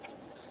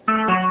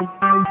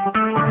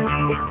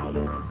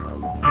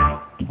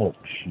Talk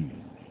show.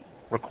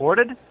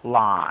 Recorded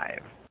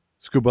live.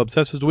 Scuba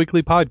Obsessed is a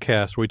weekly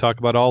podcast where we talk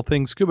about all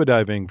things scuba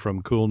diving,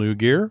 from cool new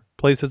gear,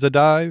 places to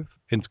dive,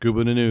 and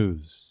scuba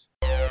news.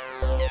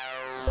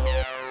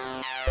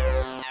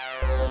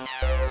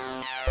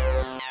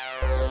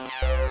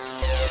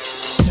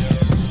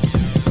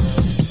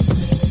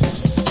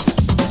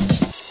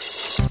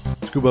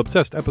 Scuba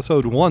Obsessed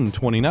episode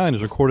 129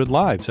 is recorded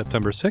live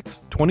September 6,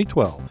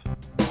 2012.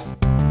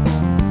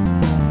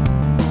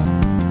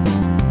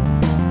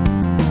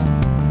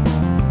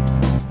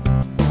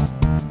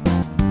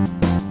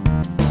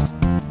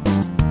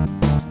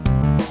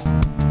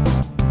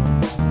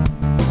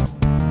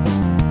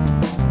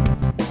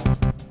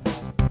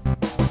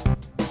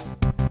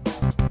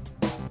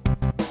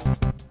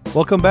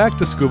 Welcome back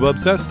to Scuba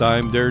Obsessed.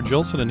 I'm Derek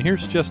Gilson, and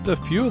here's just a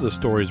few of the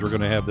stories we're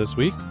going to have this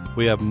week.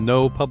 We have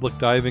no public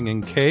diving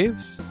in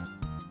caves.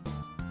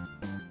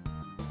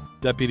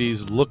 Deputies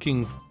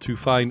looking to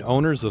find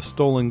owners of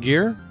stolen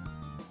gear.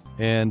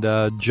 And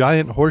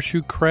giant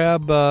horseshoe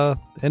crab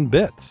and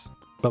bits.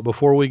 But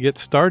before we get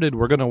started,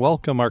 we're going to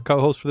welcome our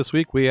co-host for this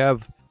week. We have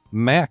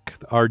Mac,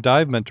 our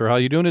dive mentor. How are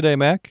you doing today,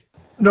 Mac?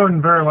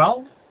 Doing very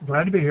well.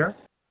 Glad to be here.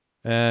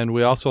 And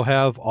we also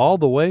have all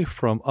the way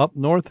from up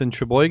north in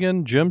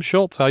Sheboygan, Jim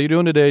Schultz. How you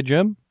doing today,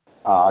 Jim?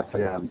 I tell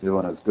you, I'm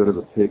doing as good as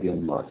a pig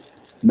in mud.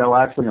 No,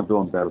 actually, I'm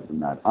doing better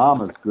than that.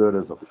 I'm as good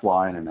as a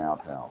fly in an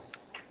outhouse.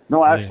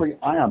 No, actually,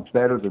 I am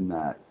better than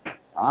that.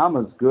 I'm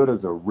as good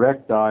as a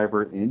wreck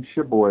diver in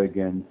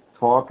Sheboygan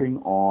talking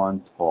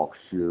on Talk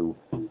Shoe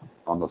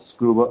on the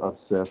Scuba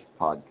Obsessed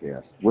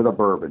podcast with a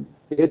bourbon.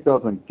 It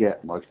doesn't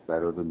get much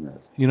better than this.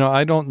 You know,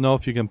 I don't know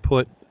if you can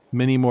put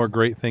many more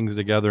great things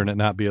together and it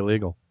not be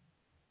illegal.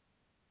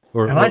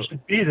 I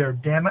should be there,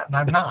 damn it, and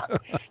I'm not.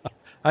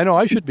 I know,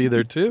 I should be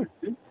there, too.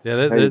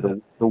 Yeah,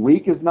 the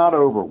week is not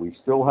over. We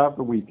still have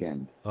the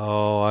weekend.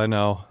 Oh, I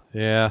know.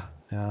 Yeah.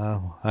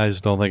 I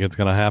just don't think it's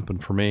going to happen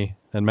for me.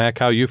 And, Mac,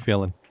 how you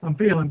feeling? I'm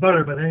feeling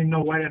better, but there ain't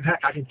no way in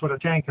heck I can put a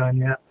tank on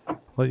yet.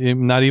 Well,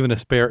 not even a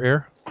spare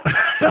air?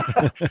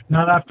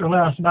 Not after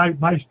last night.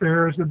 My spare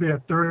air is going to be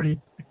at 30.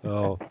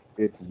 Oh.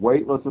 It's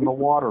weightless in the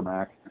water,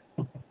 Mac.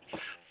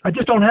 I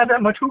just don't have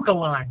that much hookah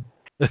line.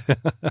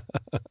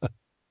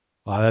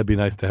 Wow, that'd be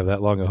nice to have that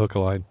long a hookah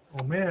line.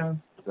 Oh,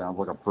 man. Sounds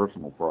like a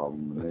personal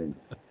problem to me.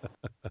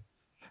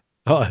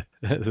 Oh,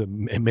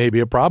 it may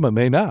be a problem,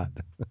 it may not.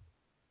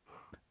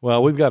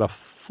 Well, we've got a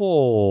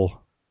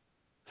full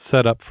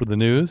setup for the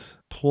news.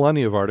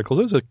 Plenty of articles.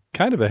 It was a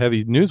kind of a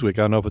heavy news week.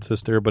 I don't know if it's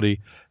just everybody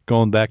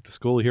going back to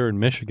school here in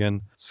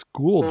Michigan.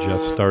 School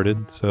just started,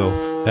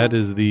 so that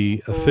is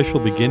the official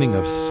beginning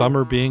of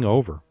summer being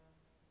over.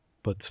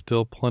 But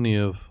still plenty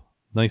of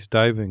nice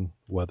diving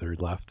weather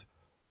left.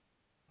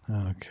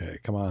 Okay,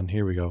 come on,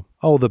 here we go.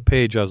 Oh, the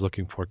page I was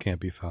looking for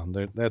can't be found.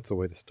 That's the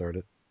way to start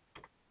it.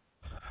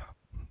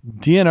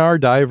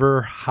 DNR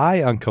diver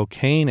high on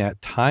cocaine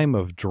at time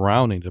of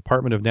drowning.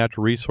 Department of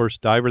Natural Resource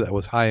diver that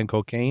was high on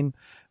cocaine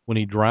when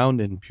he drowned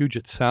in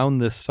Puget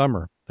Sound this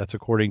summer. That's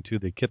according to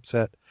the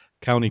Kitsap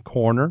County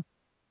coroner.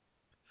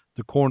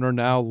 The coroner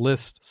now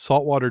lists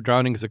saltwater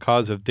drowning as the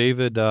cause of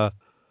David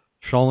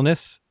Sholinis'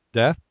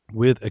 death,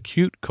 with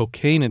acute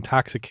cocaine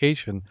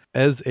intoxication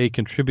as a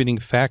contributing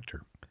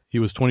factor. He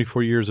was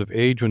 24 years of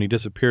age when he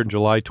disappeared on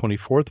July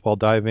 24th while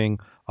diving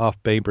off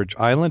Bainbridge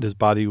Island. His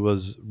body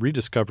was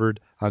rediscovered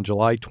on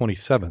July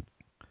 27th.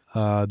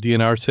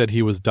 DNR said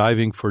he was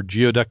diving for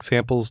geoduck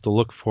samples to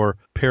look for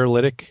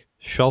paralytic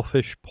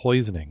shellfish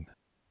poisoning.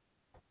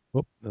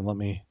 Oh, and let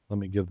me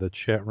give the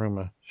chat room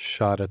a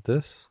shot at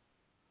this.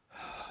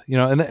 You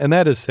know, and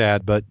that is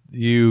sad, but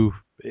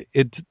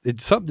it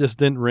something just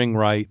didn't ring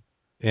right,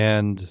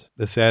 and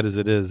as sad as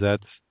it is,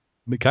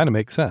 it kind of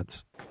makes sense.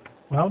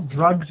 Well,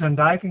 drugs and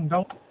diving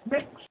don't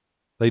mix.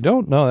 They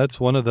don't. No, that's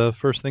one of the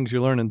first things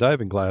you learn in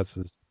diving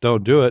classes.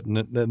 Don't do it.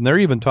 And they're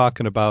even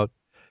talking about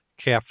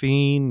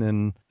caffeine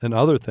and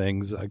other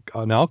things like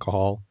on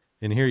alcohol.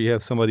 And here you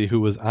have somebody who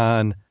was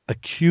on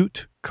acute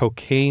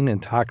cocaine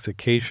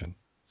intoxication.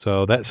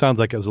 So that sounds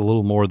like it was a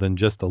little more than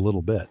just a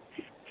little bit.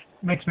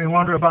 Makes me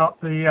wonder about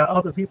the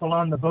other people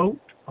on the boat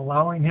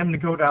allowing him to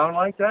go down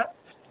like that.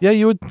 Yeah,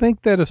 you would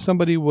think that if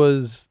somebody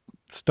was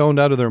stoned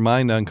out of their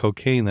mind on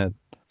cocaine that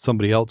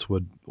somebody else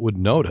would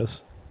notice.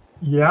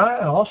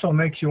 Yeah, it also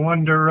makes you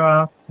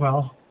wonder,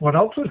 what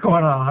else was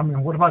going on? I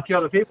mean, what about the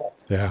other people?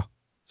 Yeah,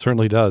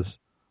 certainly does.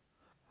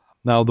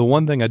 Now, the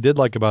one thing I did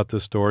like about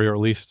this story, or at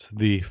least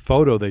the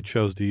photo they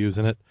chose to use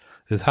in it,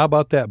 is how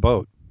about that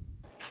boat?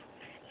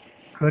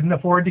 Couldn't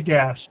afford the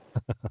gas.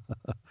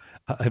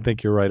 I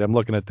think you're right. I'm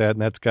looking at that,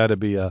 and that's got to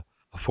be a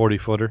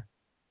 40-footer,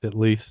 at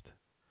least.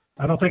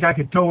 I don't think I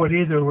could tow it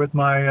either with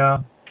my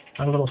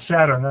little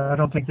Saturn. I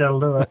don't think that'll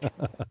do it.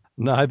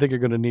 No, I think you're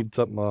going to need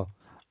something a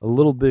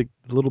little bit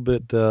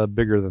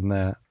bigger than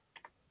that.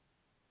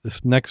 This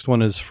next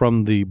one is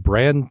from the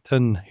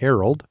Bradenton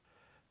Herald.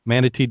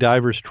 Manatee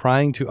divers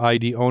trying to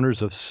ID owners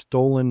of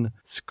stolen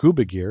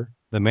scuba gear.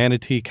 The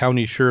Manatee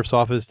County Sheriff's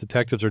Office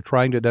detectives are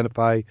trying to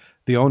identify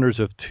the owners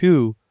of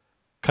two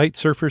Kite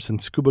surfers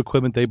and scuba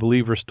equipment they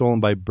believe were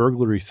stolen by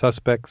burglary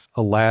suspects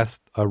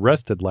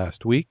arrested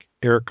last week.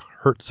 Eric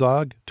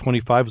Herzog,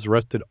 25, was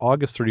arrested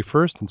August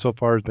 31st and so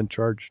far has been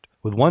charged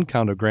with 1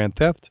 count of grand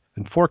theft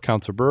and 4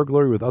 counts of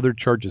burglary with other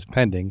charges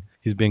pending.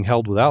 He's being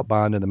held without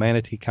bond in the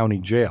Manatee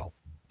County Jail.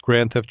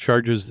 Grand theft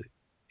charges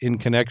in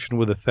connection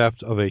with the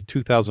theft of a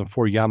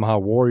 2004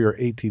 Yamaha Warrior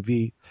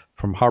ATV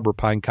from Harbor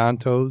Pine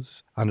Contos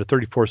on the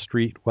 34th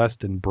Street West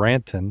in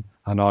Branton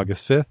on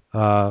August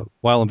 5th.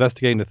 While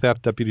investigating the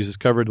theft, deputies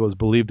discovered what was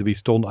believed to be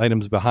stolen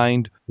items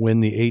behind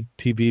when the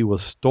ATV was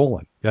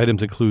stolen. The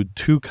items include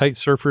 2 kite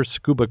surfers,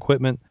 scuba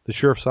equipment. The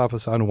sheriff's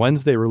office on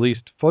Wednesday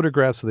released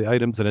photographs of the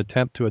items in an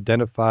attempt to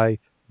identify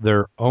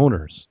their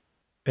owners.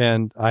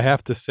 And I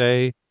have to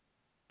say,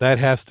 that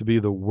has to be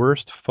the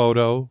worst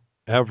photo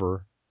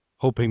ever,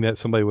 hoping that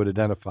somebody would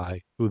identify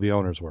who the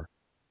owners were.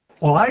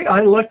 Well,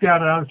 I looked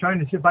at it. I was trying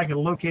to see if I could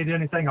locate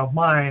anything of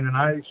mine, and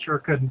I sure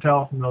couldn't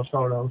tell from those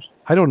photos.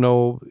 I don't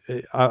know.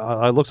 It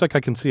looks like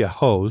I can see a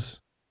hose.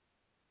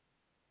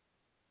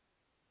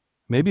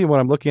 Maybe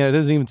what I'm looking at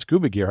isn't even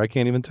scuba gear. I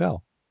can't even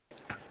tell.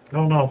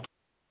 Don't know.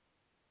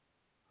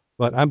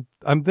 But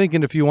I'm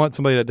thinking if you want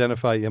somebody to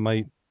identify, you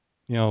might,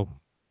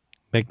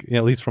 make,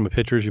 at least from the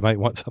pictures, you might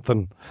want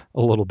something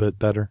a little bit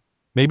better.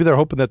 Maybe they're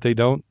hoping that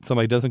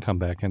somebody doesn't come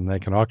back and they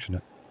can auction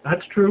it.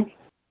 That's true.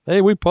 Hey,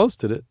 we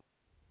posted it.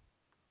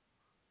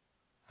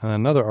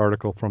 Another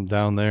article from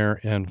down there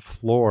in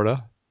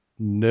Florida.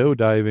 No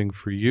diving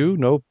for you.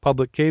 No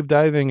public cave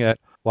diving at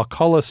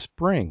Wakulla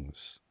Springs.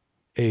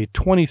 A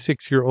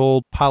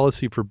 26-year-old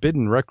policy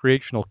forbidden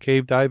recreational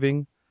cave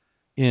diving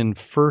in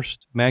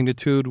first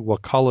magnitude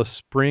Wakulla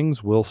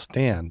Springs will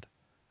stand.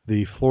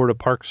 The Florida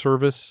Park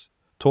Service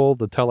told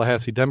the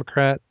Tallahassee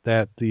Democrat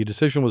that the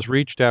decision was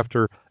reached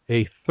after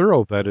a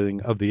thorough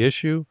vetting of the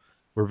issue,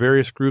 where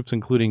various groups,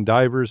 including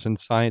divers and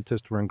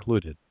scientists, were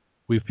included.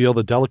 We feel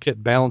the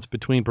delicate balance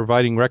between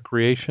providing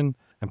recreation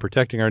and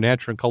protecting our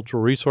natural and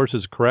cultural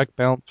resources is a correct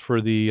balance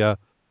for the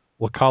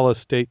Wakulla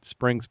State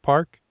Springs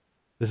Park.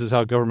 This is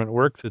how government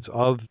works. It's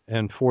of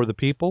and for the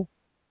people.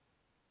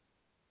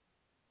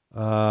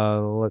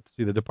 Let's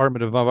see. The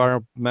Department of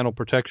Environmental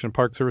Protection and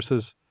Park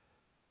Services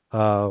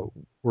were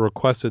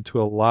requested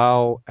to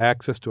allow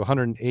access to a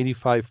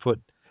 185-foot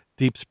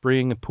deep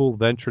spring and pool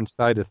venture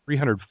inside a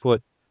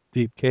 300-foot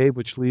deep cave,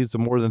 which leads to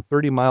more than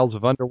 30 miles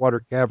of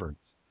underwater caverns.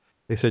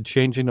 They said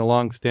changing the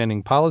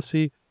long-standing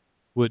policy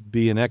would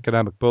be an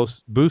economic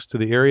boost to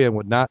the area and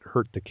would not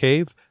hurt the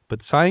cave, but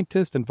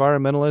scientists,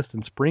 environmentalists,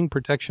 and spring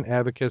protection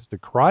advocates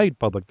decried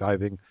public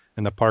diving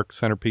in the park's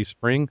centerpiece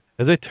spring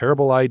as a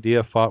terrible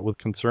idea, fought with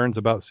concerns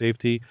about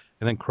safety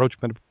and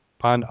encroachment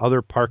upon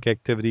other park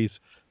activities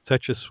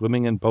such as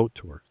swimming and boat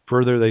tours.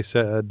 Further, they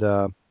said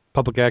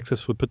public access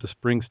would put the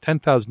spring's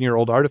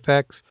 10,000-year-old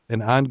artifacts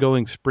and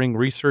ongoing spring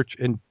research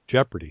in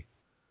jeopardy.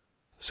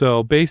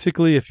 So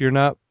basically, if you're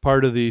not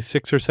part of the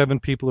 6 or 7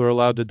 people who are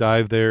allowed to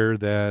dive there,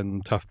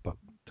 then tough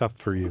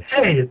for you.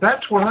 Hey,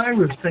 that's what I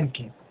was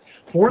thinking.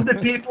 For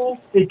the people,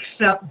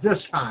 except this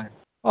time.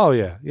 Oh,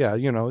 yeah,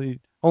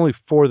 only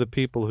for the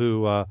people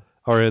who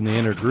are in the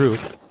inner group.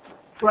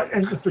 Right,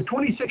 and for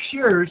 26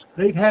 years,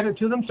 they've had it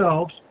to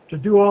themselves to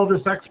do all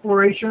this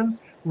exploration,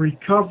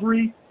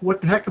 recovery.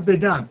 What the heck have they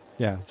done?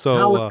 Yeah, so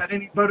how is that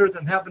any better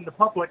than having the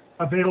public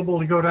available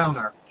to go down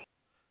there?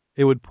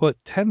 It would put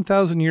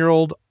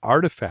 10,000-year-old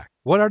artifacts.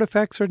 What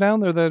artifacts are down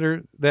there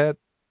that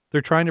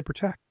they're trying to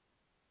protect?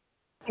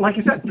 Like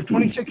I said, for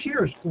 26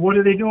 years, what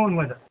are they doing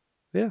with it?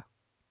 Yeah,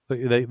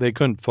 they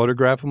couldn't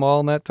photograph them all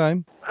in that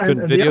time.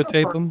 Couldn't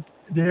videotape them.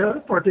 The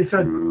other part, they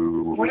said,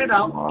 pointed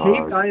out,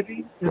 cave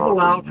diving is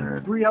allowed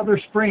in 3 other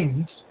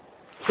springs,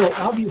 so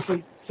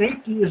obviously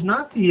safety is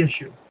not the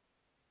issue.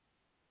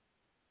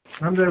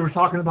 Remember they were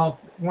talking about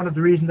one of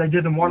the reasons they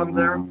didn't want them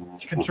there,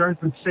 concerns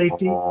with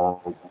safety.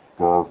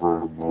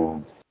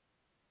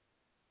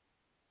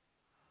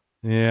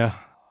 Yeah.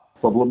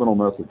 Subliminal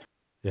message.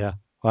 Yeah,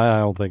 I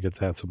don't think it's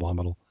that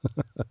subliminal.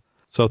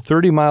 So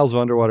 30 miles of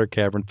underwater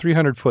cavern,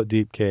 300-foot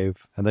deep cave,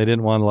 and they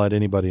didn't want to let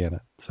anybody in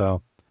it.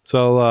 So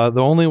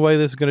the only way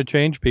this is going to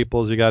change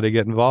people is you got to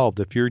get involved.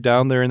 If you're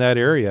down there in that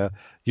area,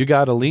 you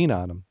got to lean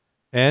on them.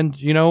 And,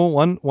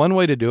 one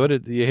way to do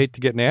it, you hate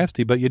to get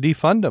nasty, but you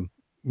defund them.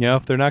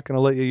 If they're not going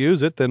to let you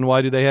use it, then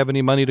why do they have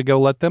any money to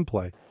go let them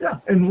play? Yeah,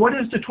 and what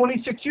is the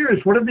 26 years?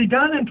 What have they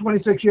done in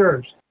 26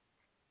 years?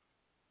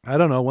 I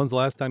don't know. When's the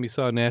last time you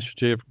saw a National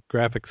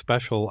Geographic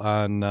special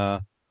on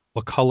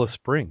Wakulla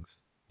Springs?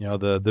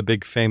 The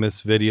big famous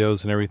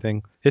videos and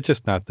everything. It's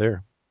just not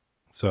there.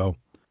 So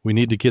we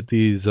need to get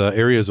these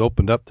areas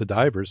opened up to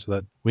divers so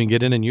that we can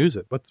get in and use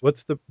it.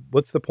 What's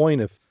the point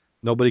if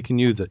nobody can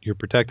use it? You're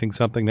protecting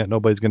something that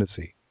nobody's going to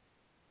see.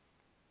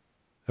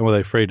 And were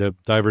they afraid a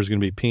diver's going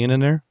to be peeing in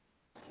there?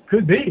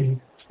 Could be,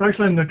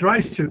 especially in the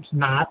dry suits.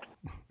 Not.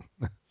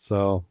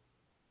 So,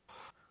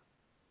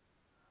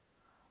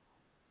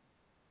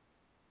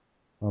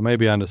 well,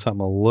 maybe onto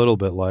something a little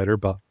bit lighter,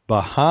 but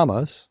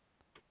Bahamas.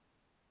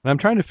 And I'm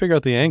trying to figure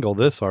out the angle of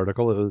this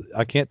article.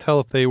 I can't tell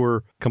if they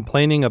were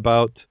complaining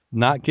about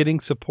not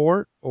getting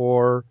support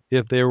or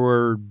if they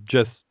were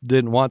just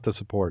didn't want the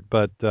support.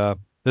 But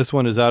this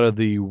one is out of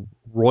the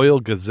Royal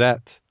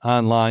Gazette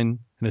online,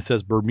 and it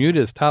says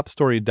Bermuda's top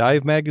story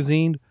dive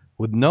magazine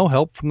with no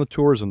help from the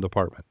tourism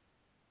department.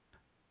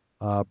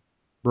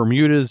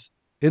 Bermuda's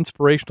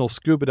inspirational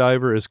scuba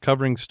diver is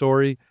covering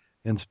story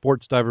in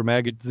Sports Diver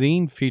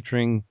magazine,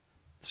 featuring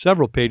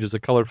several pages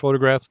of colored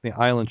photographs of the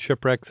island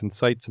shipwrecks and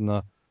sights in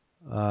the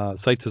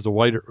sights as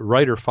the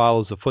writer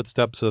follows the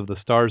footsteps of the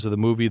stars of the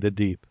movie The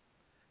Deep.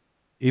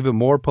 Even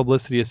more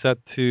publicity is set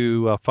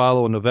to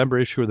follow. A November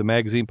issue of the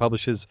magazine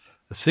publishes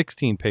a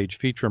 16-page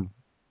feature on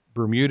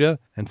Bermuda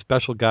and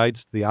special guides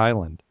to the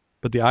island.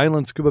 But the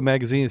Island Scuba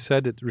magazine has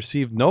said it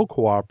received no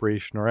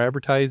cooperation or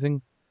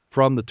advertising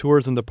from the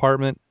tourism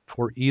department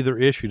for either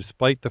issue,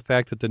 despite the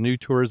fact that the new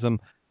tourism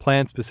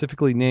plan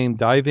specifically named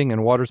diving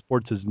and water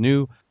sports as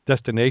new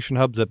destination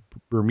hubs that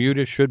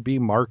Bermuda should be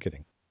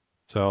marketing.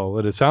 So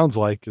what it sounds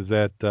like is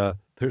that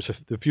there's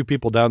a few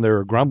people down there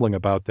are grumbling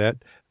about that.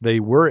 They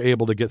were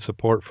able to get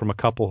support from a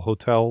couple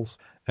hotels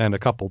and a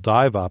couple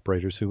dive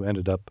operators who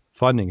ended up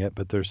funding it,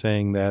 but they're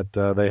saying that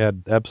they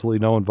had absolutely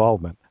no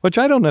involvement, which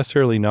I don't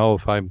necessarily know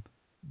if I'd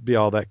be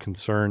all that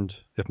concerned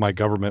if my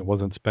government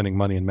wasn't spending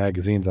money in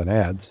magazines on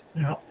ads.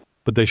 Yeah.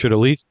 But they should at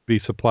least be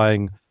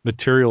supplying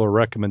material or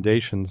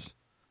recommendations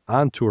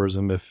on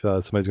tourism if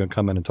somebody's going to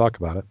come in and talk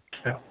about it.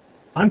 Yeah.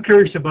 I'm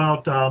curious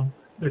about,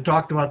 they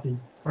talked about, the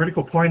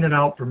article pointed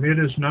out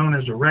Bermuda is known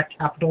as the wreck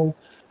capital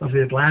of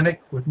the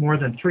Atlantic with more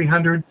than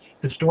 300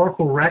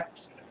 historical wrecks.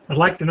 I'd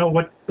like to know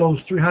what those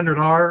 300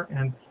 are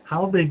and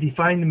how they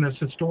define them as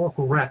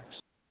historical wrecks.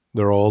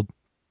 They're old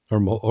or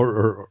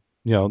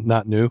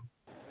not new.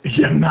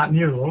 Yeah, not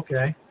new.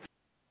 Okay.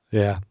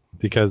 Yeah,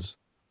 because,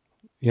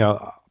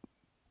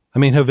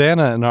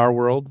 Havana in our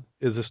world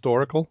is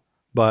historical,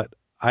 but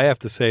I have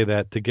to say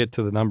that to get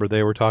to the number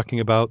they were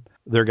talking about,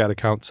 they've got to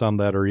count some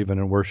that are even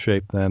in worse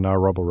shape than our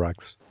rubble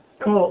wrecks.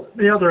 Well,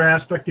 the other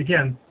aspect,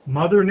 again,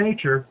 Mother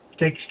Nature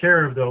takes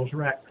care of those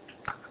wrecks,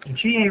 and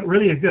she ain't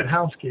really a good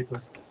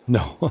housekeeper.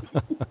 No.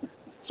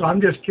 So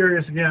I'm just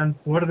curious again,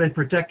 what are they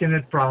protecting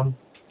it from?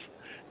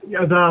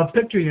 The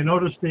picture, you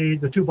notice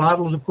the two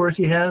bottles, of course,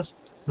 he has?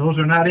 Those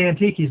are not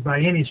antiques by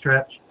any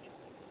stretch.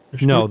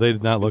 No, they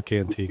did not look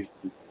antique.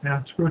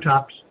 Yeah, screw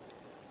tops.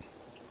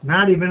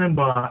 Not even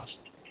embossed.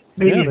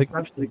 Maybe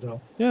yeah, they,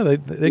 though. Yeah,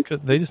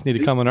 they just need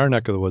to come in our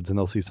neck of the woods and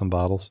they'll see some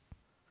bottles.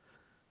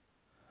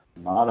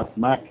 Not if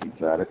Mac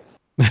keeps at it.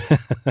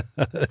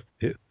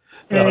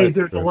 Hey,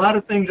 there's a lot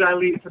of things I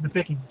leave for the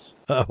pickings.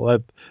 Well,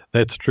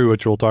 that's true,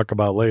 which we'll talk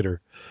about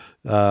later.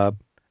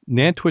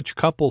 Nantwich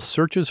couple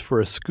searches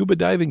for a scuba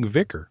diving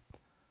vicar.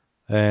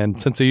 And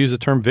since they use the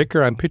term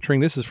vicar, I'm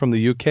picturing this is from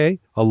the UK.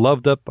 A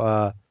loved-up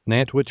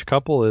Nantwich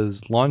couple has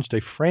launched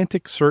a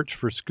frantic search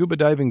for scuba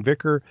diving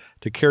vicar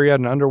to carry out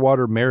an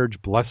underwater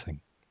marriage blessing.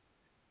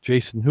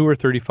 Jason Hoover,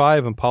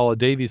 35, and Paula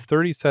Davies,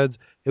 30, says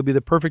it'll be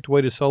the perfect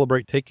way to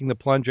celebrate taking the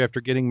plunge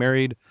after getting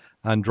married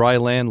on dry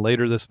land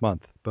later this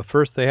month. But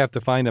first, they have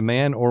to find a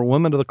man or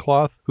woman of the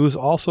cloth who is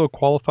also a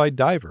qualified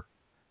diver.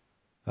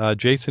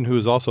 Jason, who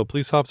is also a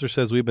police officer,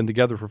 says we've been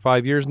together for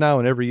 5 years now,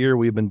 and every year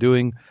we've been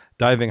doing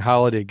diving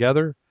holiday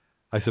together.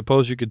 I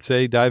suppose you could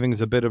say diving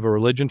is a bit of a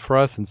religion for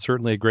us and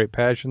certainly a great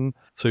passion,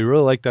 so we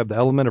really like to have the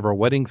element of our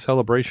wedding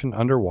celebration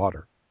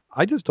underwater.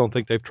 I just don't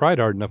think they've tried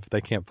hard enough if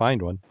they can't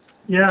find one.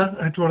 Yeah,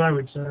 that's what I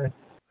would say.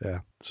 Yeah,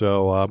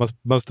 so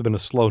must have been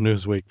a slow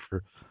news week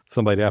for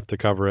somebody to have to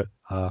cover it.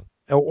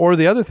 Or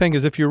the other thing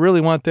is, if you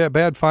really want that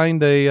bad,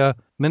 find a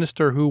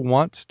minister who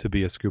wants to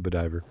be a scuba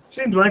diver.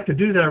 Seems like to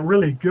do that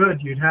really good,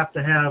 you'd have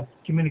to have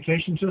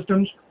communication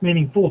systems,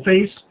 meaning full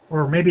face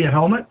or maybe a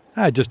helmet.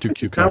 I just do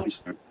cue cards.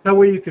 That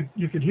way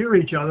you could hear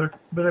each other,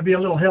 but it'd be a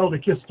little hell to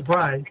kiss the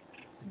bride.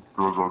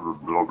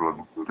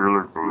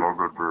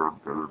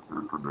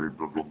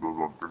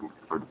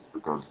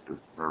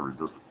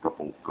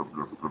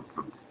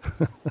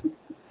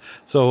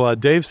 So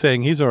Dave's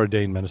saying he's an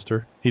ordained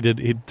minister. He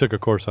took a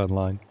course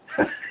online.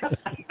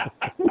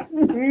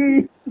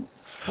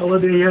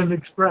 Holiday Inn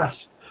Express.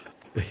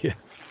 Yeah.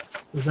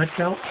 Does that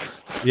count?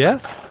 Yeah.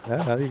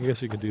 I guess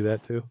you could do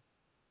that too.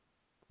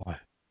 Why?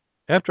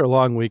 After a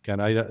long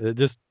weekend, it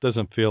just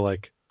doesn't feel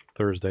like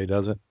Thursday,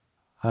 does it?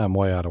 I'm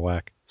way out of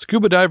whack.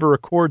 Scuba diver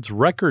records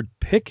record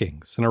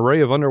pickings. An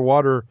array of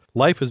underwater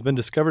life has been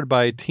discovered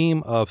by a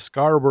team of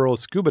Scarborough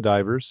scuba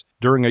divers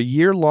during a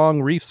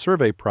year-long reef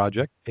survey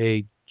project.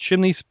 A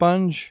chimney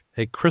sponge,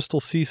 a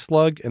crystal sea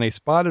slug, and a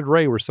spotted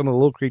ray were some of the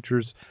little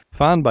creatures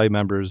found by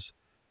members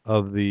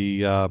of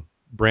the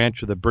branch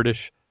of the British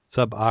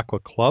Sub-Aqua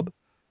Club.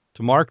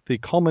 To mark the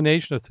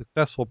culmination of the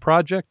successful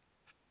project,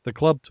 the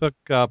club took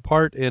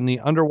part in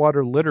the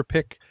Underwater Litter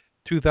Pick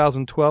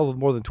 2012 with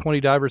more than 20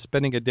 divers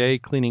spending a day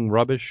cleaning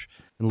rubbish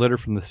and litter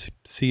from the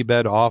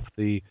seabed off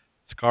the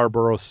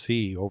Scarborough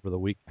Sea over the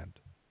weekend.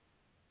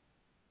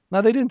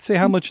 Now, they didn't say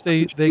how much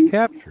they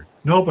captured.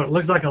 No, but it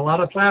looks like a lot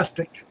of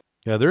plastic.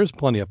 Yeah, there is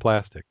plenty of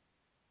plastic.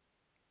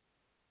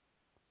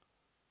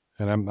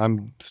 And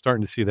I'm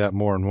starting to see that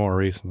more and more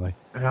recently.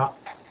 Yeah.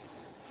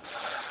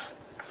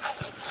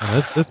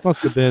 And this must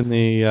have been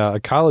the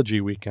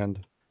ecology weekend,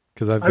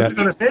 because I've I got. was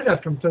going to say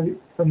that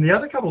from the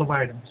other couple of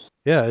items.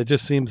 Yeah, it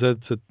just seems that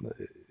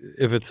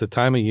if it's the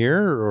time of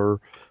year or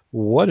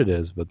what it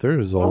is, but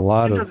there's a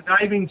lot of the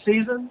diving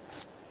season,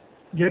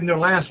 getting their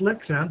last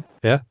licks in.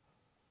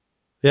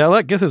 Yeah,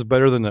 I guess it's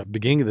better than the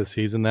beginning of the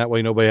season. That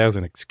way, nobody has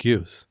an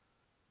excuse.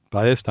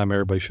 By this time,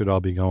 everybody should all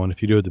be going.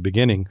 If you do it at the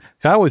beginning,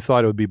 I always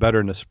thought it would be better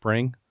in the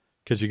spring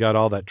because you got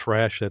all that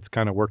trash that's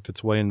kind of worked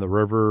its way in the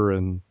river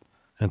and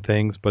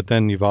things. But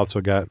then you've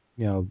also got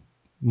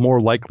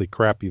more likely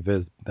crappy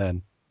viz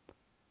then.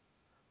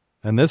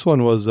 And this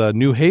one was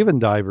New Haven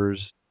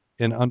divers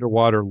in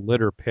underwater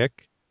litter pick.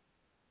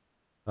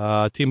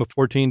 A team of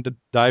 14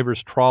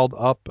 divers trawled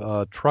up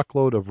a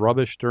truckload of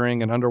rubbish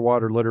during an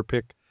underwater litter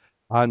pick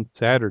on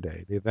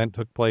Saturday. The event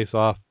took place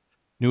off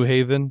New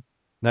Haven,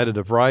 netted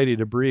a variety of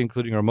debris,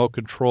 including a remote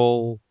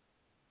control,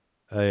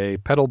 a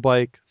pedal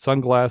bike,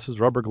 sunglasses,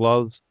 rubber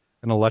gloves,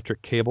 and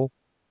electric cable.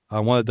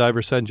 One of the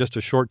divers said in just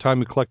a short time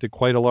we collected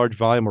quite a large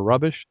volume of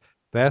rubbish.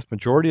 The vast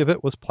majority of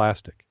it was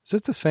plastic. Is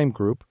it the same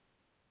group?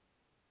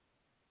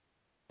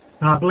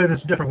 No, I believe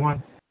it's a different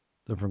one.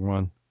 Different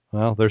one.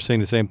 Well, they're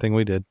saying the same thing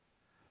we did.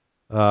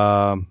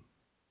 Now,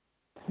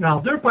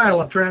 their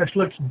pile of trash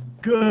looks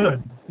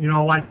good.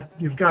 Like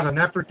you've got an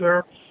effort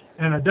there,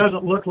 and it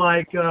doesn't look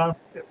like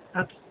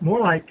that's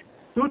more like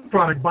food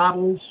product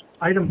bottles,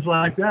 items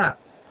like that.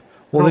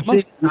 Well,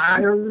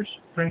 tires,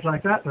 things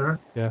like that there.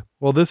 Yeah.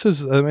 Well, this is,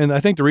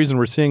 I think the reason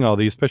we're seeing all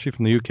these, especially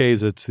from the UK,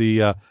 is it's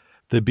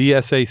the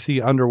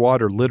BSAC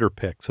underwater litter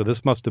pick. So this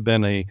must have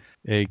been a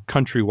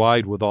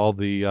countrywide with all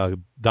the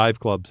dive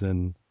clubs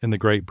in the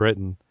Great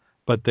Britain.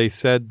 But they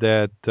said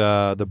that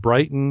the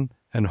Brighton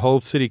and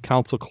Hove City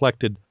Council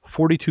collected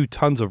 42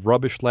 tons of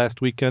rubbish last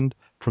weekend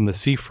from the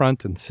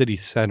seafront and city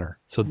center.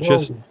 So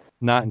just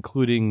not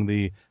including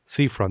the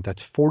seafront,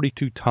 that's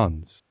 42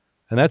 tons.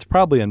 And that's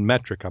probably in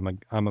metric,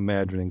 I'm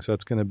imagining. So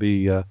it's going to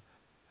be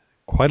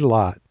quite a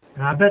lot.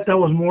 And I bet that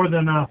was more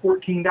than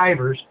 14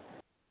 divers.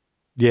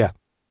 Yeah.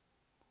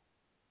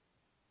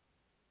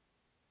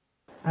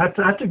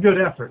 That's a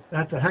good effort.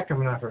 That's a heck of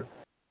an effort.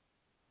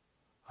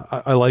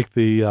 I like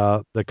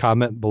the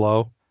comment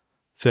below.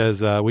 It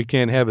says we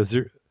can't have a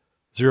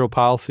zero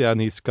policy on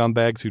these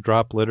scumbags who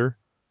drop litter.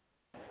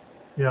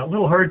 Yeah, a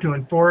little hard to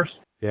enforce.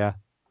 Yeah.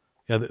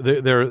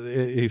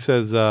 He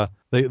says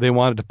they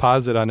want a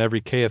deposit on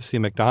every KFC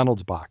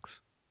McDonald's box.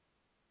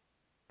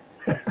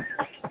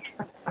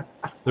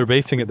 They're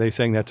basing it. They're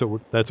saying that's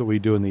what we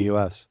do in the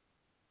U.S.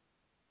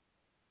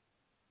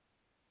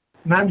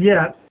 Not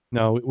yet.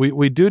 No,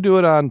 we do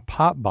it on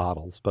pop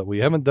bottles, but we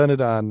haven't done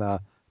it on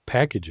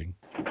packaging.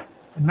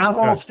 Not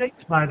all states,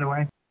 by the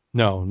way.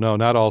 No,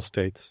 not all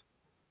states.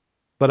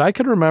 But I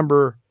can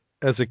remember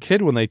as a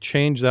kid when they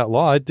changed that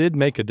law, it did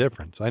make a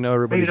difference. I know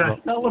everybody made a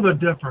hell of a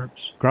difference.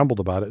 Grumbled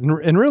about it.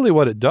 And really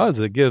what it does,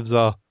 it gives,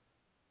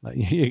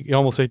 you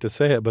almost hate to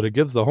say it, but it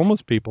gives the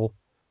homeless people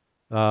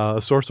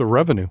a source of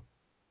revenue.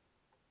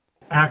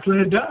 Actually,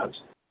 it does.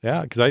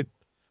 Yeah, because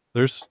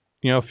there's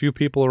a few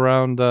people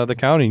around the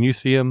county, and you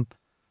see them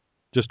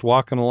just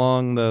walking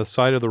along the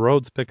side of the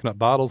roads picking up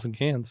bottles and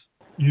cans.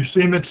 You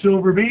see them at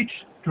Silver Beach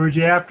towards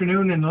the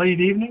afternoon and late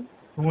evening,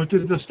 going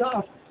through the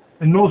stuff.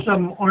 And most of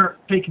them aren't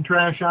taking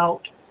trash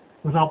out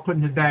without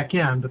putting it back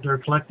in, but they're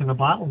collecting the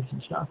bottles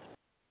and stuff.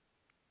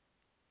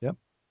 Yep.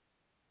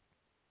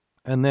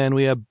 And then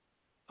we have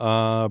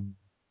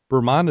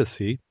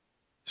Bermondsey.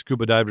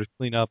 Scuba divers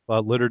clean up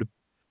litter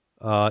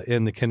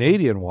in the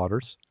Canadian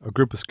waters. A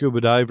group of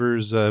scuba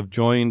divers have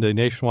joined a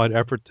nationwide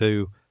effort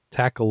to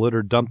tackle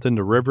litter dumped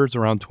into rivers.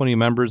 Around 20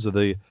 members of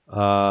the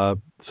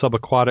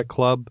Subaquatic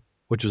Club,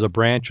 which is a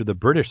branch of the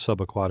British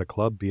Subaquatic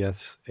Club,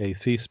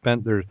 BSAC,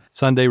 spent their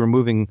Sunday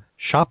removing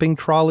shopping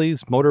trolleys,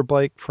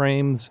 motorbike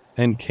frames,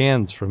 and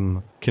cans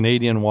from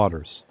Canadian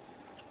waters.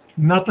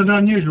 Nothing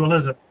unusual,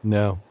 is it?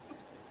 No.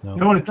 The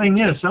only thing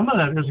is, some of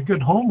that is a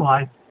good home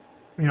life.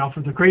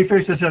 For the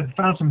crayfish, they said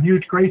found some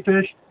huge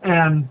crayfish,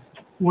 and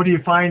what do you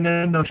find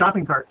in those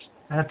shopping carts?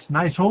 That's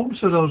nice homes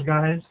for those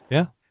guys.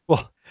 Yeah.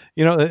 Well,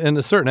 in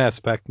a certain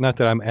aspect, not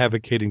that I'm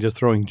advocating just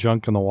throwing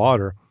junk in the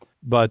water,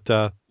 but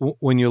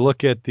when you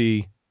look at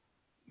the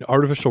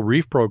artificial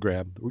reef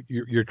program,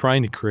 you're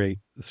trying to create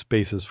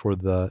spaces for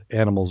the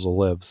animals to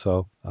live.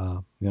 So,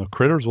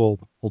 critters will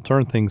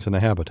turn things into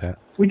habitat.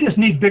 We just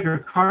need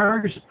bigger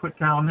cars put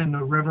down in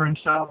the river and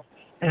stuff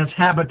as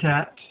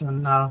habitats.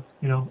 And,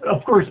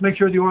 of course, make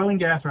sure the oil and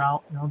gas are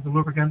out, the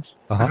lubricants.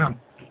 Uh-huh.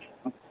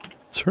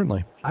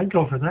 Certainly. I'd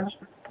go for that.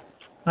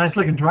 Nice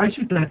looking dry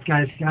suit that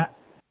guy's got.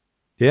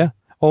 Yeah.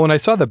 Well, when I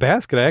saw the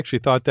basket, I actually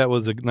thought that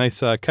was a nice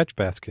catch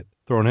basket.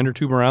 Throw an inner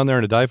tube around there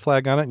and a dive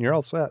flag on it, and you're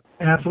all set.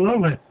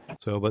 Absolutely.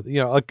 So, but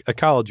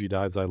ecology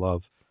dives I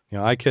love.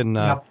 I can.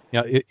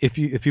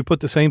 If you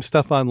put the same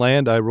stuff on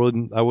land, I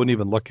wouldn't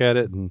even look at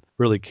it and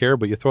really care.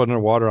 But you throw it in the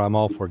water, I'm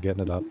all for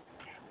getting it up.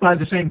 By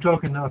the same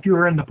token, though, if you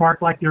were in the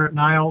park like there at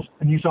Niles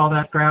and you saw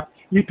that crap,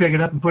 you'd pick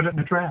it up and put it in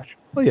the trash.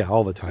 Well, yeah,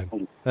 all the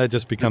time. That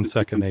just becomes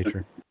second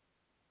nature.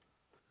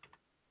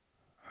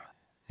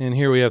 And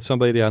here we have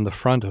somebody on the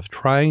front of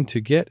trying to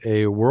get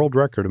a world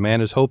record. A man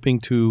is hoping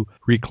to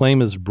reclaim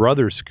his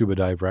brother's scuba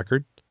dive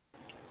record.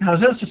 Now, is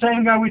this the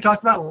same guy we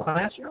talked about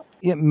last year?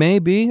 It may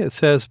be. It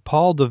says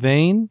Paul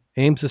Devane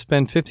aims to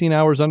spend 15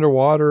 hours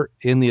underwater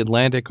in the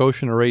Atlantic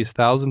Ocean to raise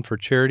 $1,000 for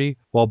charity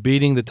while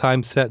beating the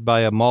time set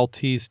by a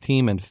Maltese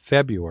team in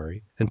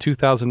February. In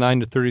 2009,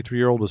 the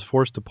 33-year-old was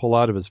forced to pull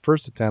out of his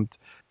first attempt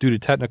due to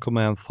technical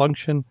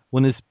malfunction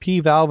when his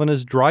P-valve in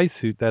his dry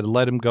suit that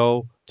let him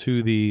go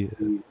to the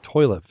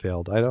toilet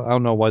failed. I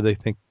don't know why they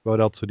think,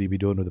 what else would he be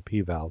doing with a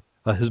P-valve?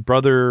 His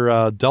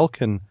brother,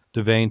 Delkin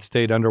Devane,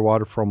 stayed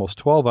underwater for almost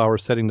 12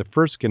 hours, setting the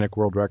first Guinness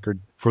World Record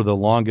for the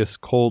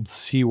longest cold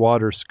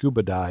seawater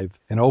scuba dive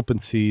in open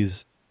seas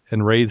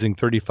and raising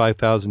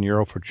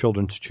 €35,000 for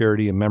children's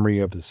charity in memory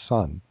of his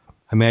son.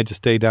 I managed to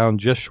stay down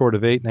just short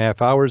of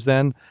 8.5 hours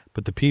then,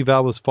 but the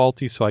P-valve was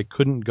faulty, so I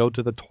couldn't go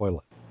to the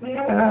toilet.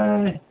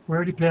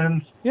 Where it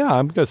depends. Yeah,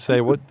 I'm going to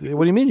say, what do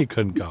you mean you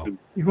couldn't go?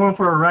 You're going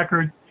for a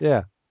record.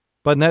 Yeah.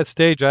 But in that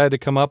stage, I had to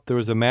come up. There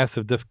was a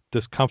massive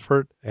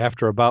discomfort.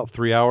 After about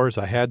 3 hours,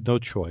 I had no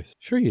choice.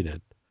 Sure you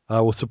did.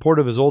 With support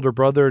of his older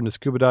brother in the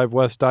Scuba Dive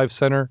West Dive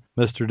Center,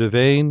 Mr.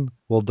 Devane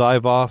will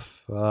dive off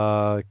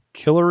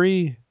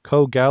Killary,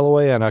 Cove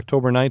Galloway on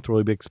October 9th, where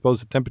he'll be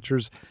exposed to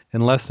temperatures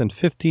in less than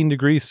 15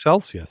 degrees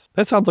Celsius.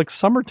 That sounds like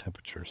summer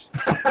temperatures.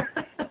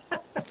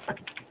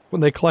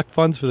 When they collect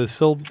funds for the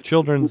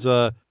Children's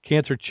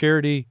Cancer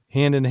Charity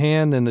Hand in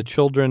Hand and the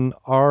Children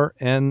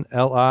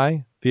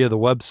RNLI via the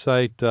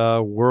website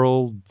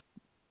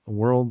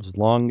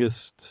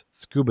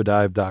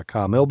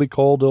worldslongestskubadive.com. It'll be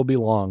cold, it'll be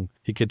long,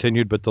 he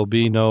continued, but there'll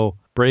be no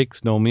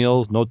breaks, no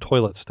meals, no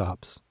toilet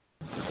stops.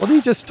 Well, he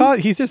just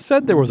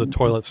said there was a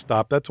toilet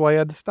stop. That's why I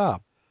had to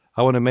stop.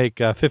 I want to make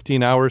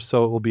 15 hours,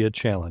 so it will be a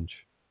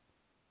challenge.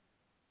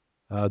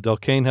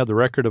 Delcane had the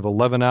record of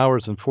 11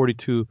 hours and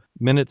 42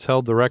 minutes,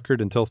 held the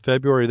record until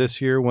February this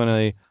year when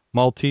a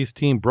Maltese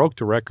team broke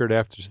the record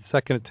after the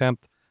second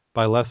attempt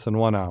by less than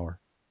 1 hour.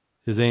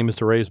 His aim is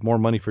to raise more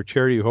money for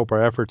charity. We hope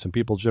our efforts and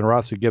people's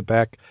generosity give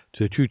back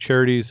to the two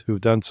charities who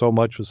have done so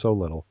much with so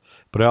little.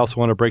 But I also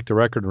want to break the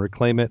record and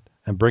reclaim it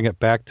and bring it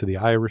back to the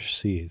Irish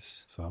seas.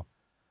 So.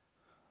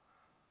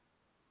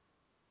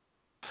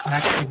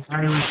 Back to the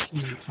Irish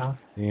seas, huh?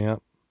 Yeah.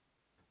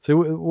 So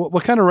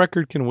what kind of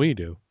record can we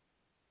do?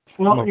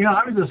 Well,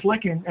 I was just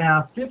looking.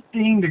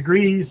 15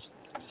 degrees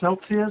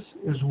Celsius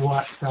is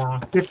what?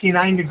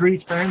 59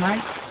 degrees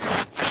Fahrenheit?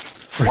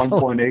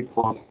 1.8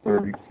 plus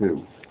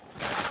 32.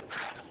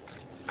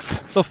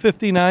 So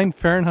 59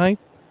 Fahrenheit?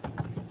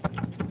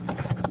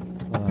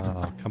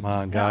 Oh, come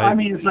on, guys. I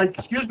mean, it's like,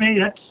 excuse me,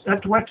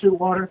 that's wetsuit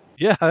water.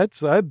 Yeah,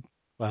 it's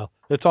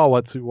all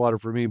wetsuit water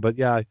for me. But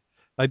yeah,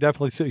 I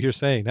definitely see what you're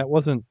saying. That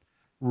wasn't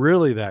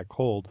really that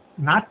cold.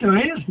 Not to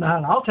me, it's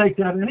not. I'll take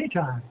that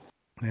anytime.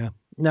 Yeah.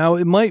 Now,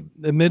 it might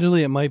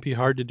be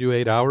hard to do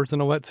 8 hours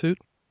in a wetsuit.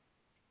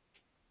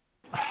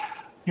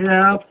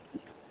 Yeah.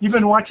 You've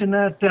been watching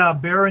that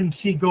Barron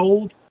Sea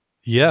Gold?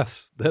 Yes.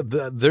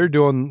 They're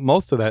doing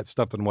most of that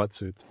stuff in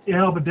wetsuits.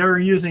 Yeah, but they're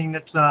using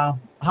its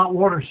hot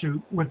water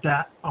suit with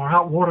that, or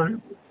hot water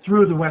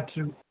through the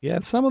wetsuit. Yeah,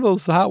 some of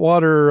those hot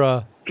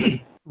water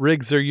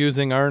rigs they're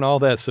using aren't all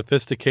that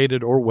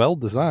sophisticated or well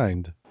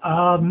designed.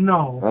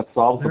 No. That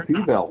solves the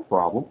P-valve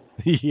problem.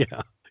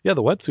 Yeah,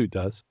 the wetsuit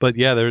does. But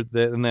yeah, they're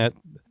in that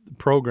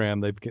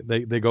program.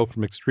 They go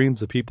from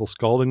extremes of people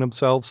scalding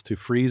themselves to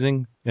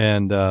freezing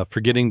and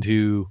forgetting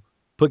to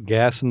put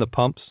gas in the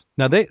pumps.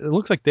 Now it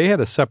looks like they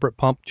had a separate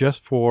pump just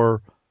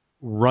for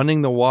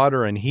running the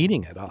water and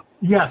heating it up.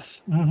 Yes.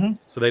 Mm-hmm.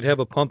 So they'd have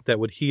a pump that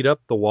would heat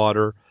up the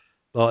water.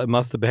 Well, it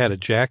must have had a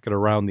jacket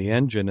around the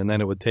engine, and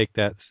then it would take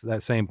that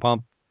same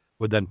pump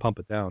would then pump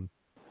it down.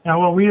 Now,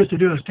 what we used to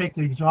do is take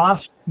the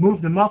exhaust,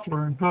 move the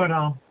muffler, and put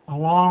a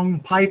long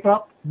pipe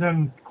up,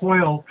 then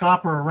coil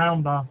copper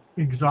around the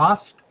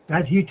exhaust.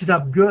 That heats it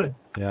up good.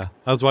 Yeah,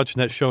 I was watching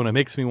that show, and it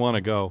makes me want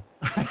to go.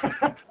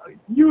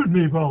 You and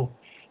me both.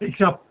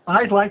 Except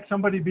I'd like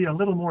somebody to be a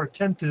little more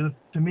attentive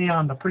to me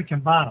on the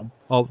freaking bottom.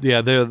 Oh,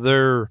 yeah,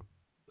 they're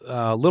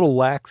a little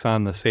lax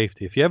on the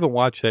safety. If you haven't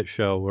watched that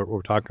show, what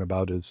we're talking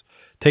about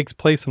takes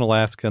place in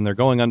Alaska, and they're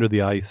going under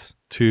the ice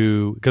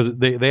because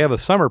they have a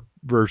summer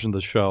version of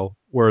the show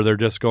where they're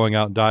just going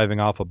out and diving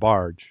off a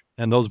barge.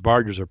 And those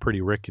barges are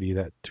pretty rickety,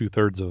 that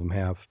 2/3 of them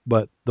have.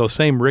 But those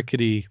same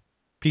rickety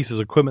pieces of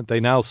equipment, they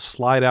now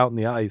slide out in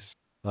the ice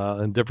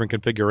in different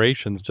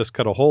configurations, just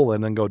cut a hole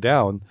in and go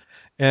down.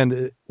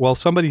 And while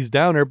somebody's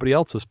down, everybody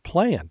else is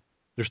playing.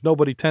 There's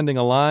nobody tending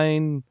a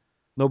line,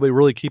 nobody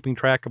really keeping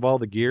track of all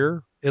the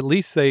gear. At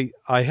least I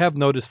have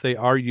noticed they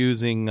are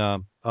using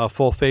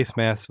full face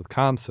masks with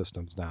comm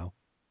systems now.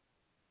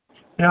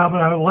 Yeah,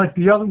 but like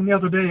the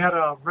other day had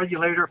a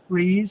regulator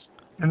freeze,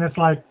 and it's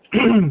like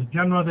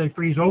generally they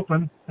freeze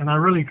open, and I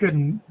really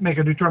couldn't make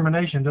a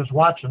determination just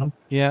watching them.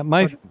 Yeah,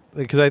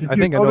 because I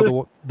think I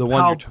know the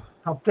one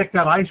how thick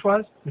that ice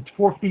was. It's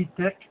 4 feet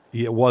thick.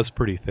 Yeah, it was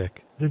pretty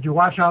thick. Did you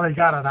watch how they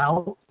got it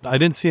out? I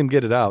didn't see him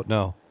get it out,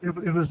 no.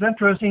 It was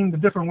interesting the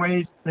different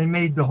ways they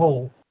made the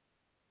hole.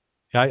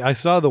 I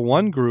saw the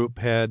one group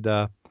had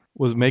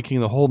was making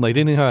the hole, and they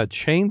didn't have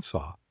a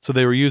chainsaw, so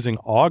they were using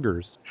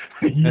augers,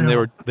 and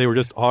they were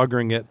just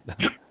augering it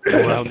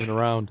around and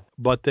around.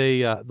 But they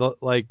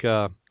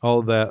that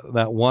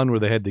one where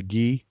they had the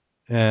gi,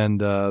 and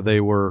they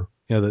were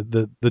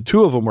the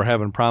two of them were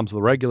having problems with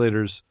the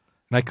regulators,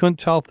 and I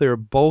couldn't tell if they were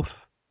both,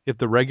 if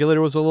the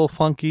regulator was a little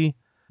funky,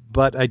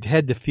 but I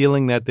had the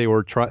feeling that they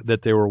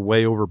were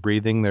way over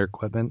breathing their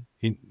equipment.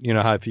 You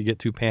know how if you get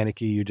too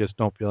panicky, you just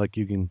don't feel like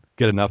you can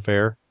get enough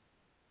air.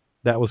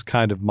 That was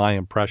kind of my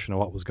impression of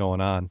what was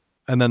going on.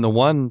 And then the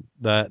one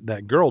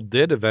that girl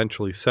did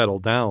eventually settle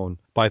down,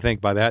 but I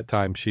think by that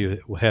time she had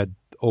had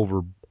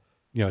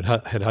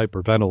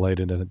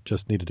hyperventilated and it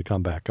just needed to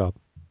come back up.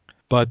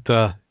 But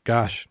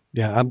gosh,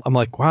 yeah, I'm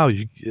like, wow,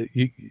 you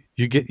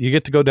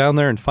get to go down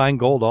there and find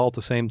gold all at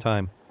the same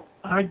time.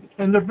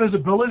 And their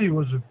visibility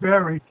was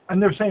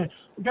and they're saying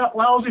we got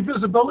lousy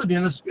visibility,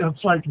 and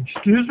it's like,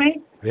 excuse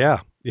me? Yeah,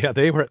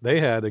 they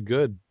had a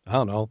good, I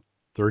don't know,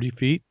 30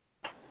 feet.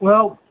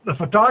 Well, the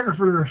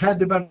photographer had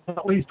to have been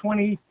at least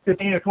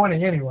 15 or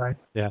 20 anyway.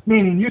 Yeah.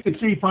 Meaning you could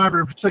see 5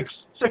 or 6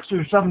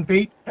 or 7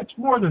 feet. That's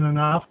more than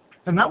enough,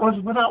 and that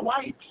was without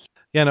lights.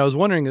 Yeah, and I was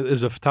wondering,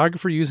 is a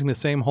photographer using the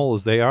same hole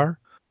as they are?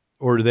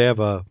 Or do they have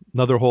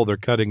another hole they're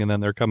cutting and then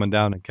they're coming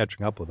down and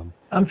catching up with them?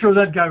 I'm sure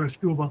that guy was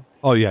scuba.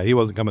 Oh yeah, he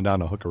wasn't coming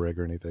down a hooker rig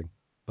or anything.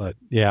 But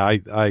yeah,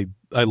 I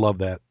love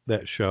that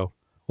show.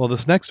 Well,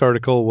 this next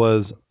article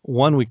was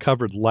one we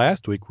covered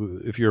last week.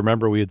 If you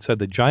remember, we had said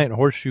the giant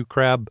horseshoe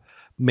crab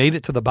made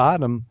it to the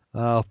bottom.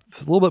 A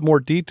little bit more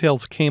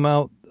details came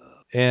out,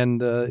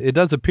 and it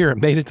does appear it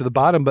made it to the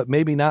bottom, but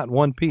maybe not in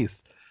one piece.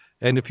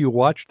 And if you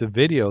watch the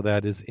video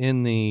that is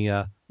in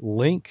the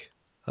link,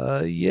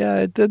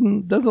 it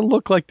doesn't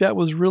look like that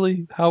was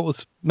really how it was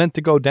meant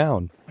to go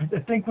down. I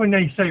think when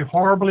they say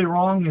horribly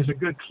wrong is a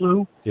good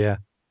clue. Yeah.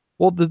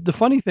 Well, the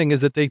funny thing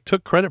is that they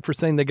took credit for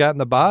saying they got in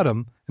the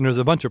bottom, and there's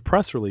a bunch of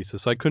press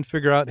releases, so I couldn't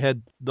figure out,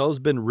 had those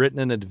been written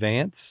in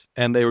advance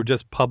and they were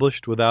just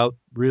published without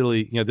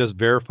really, just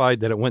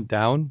verified that it went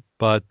down.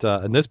 But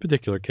in this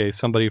particular case,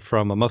 somebody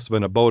from, must have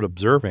been a boat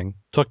observing,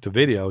 took the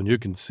video, and you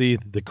can see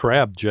the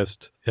crab just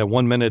at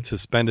 1 minute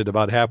suspended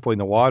about halfway in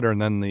the water,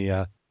 and then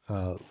the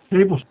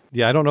cables.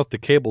 Yeah, I don't know if the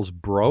cables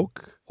broke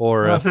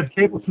or... I said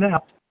cable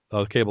snapped.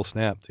 Oh, the cable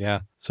snapped, yeah.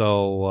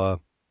 So,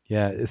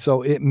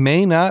 so it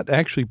may not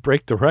actually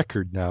break the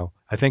record now.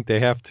 I think they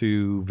have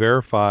to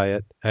verify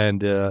it,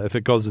 and if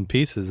it goes in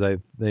pieces,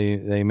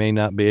 they may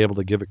not be able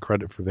to give it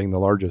credit for being the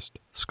largest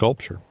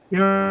sculpture.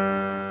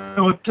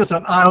 It's just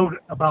an odd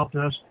about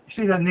this.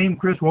 You see that name,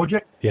 Chris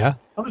Wojcik? Yeah.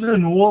 I was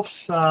in Wolf's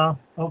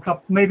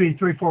maybe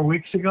 3-4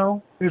 weeks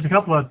ago. There's a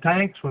couple of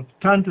tanks with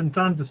tons and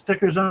tons of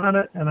stickers on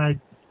it, and I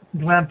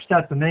glanced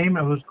at the name.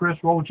 It was Chris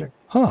Wojcik.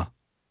 Huh.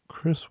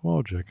 Chris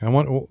Wojcik.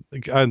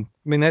 I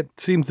mean, that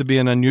seems to be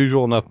an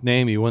unusual enough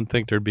name. You wouldn't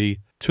think there'd be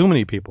too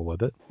many people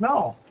with it.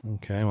 No.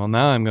 Okay, well,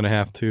 now I'm going to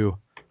have to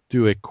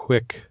do a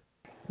quick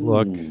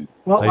look.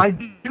 Well, I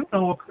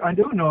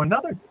do know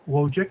another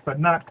Wojcik, but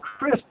not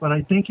Chris, but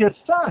I think his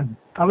son.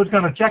 I was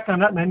going to check on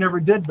that, and I never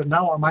did, but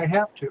now I might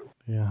have to.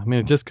 Yeah, I mean,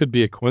 it just could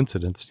be a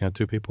coincidence,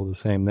 two people with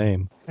the same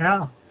name.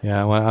 Yeah.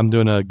 Yeah, well, I'm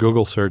doing a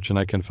Google search, and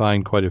I can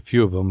find quite a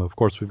few of them. Of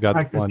course, we've got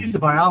one. He's a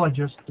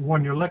biologist, the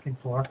one you're looking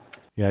for.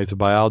 Yeah, he's a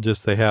biologist.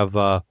 They have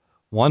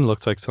one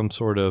looks like some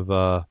sort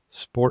of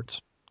sports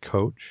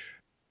coach.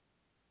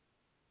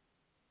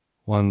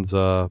 One's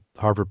a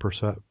Harvard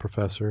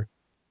professor.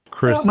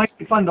 Chris. Well, it might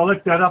be fun to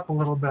look that up a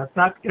little bit.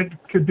 It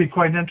could be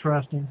quite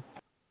interesting.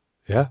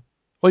 Yeah.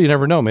 Well, you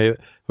never know, maybe,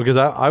 because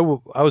I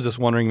was just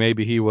wondering,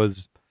 maybe he was,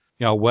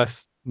 a West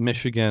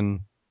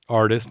Michigan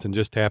artist and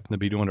just happened to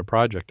be doing a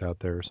project out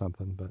there or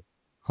something. But,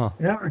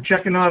 Yeah, or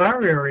checking out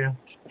our area.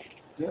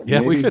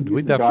 Yeah, we could.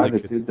 We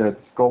definitely could. The guy that did that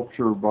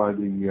sculpture by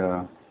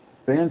the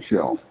sand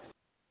shelf.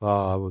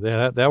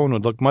 That one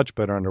would look much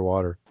better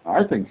underwater.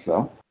 I think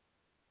so.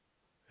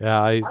 Yeah,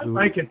 I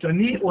like it. It's a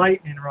neat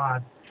lightning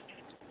rod.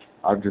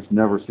 I've just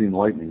never seen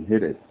lightning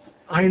hit it.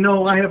 I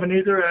know, I haven't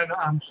either, and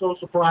I'm so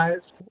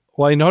surprised.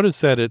 Well, I noticed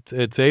that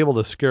it's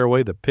able to scare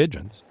away the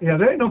pigeons. Yeah,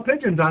 there ain't no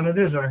pigeons on it,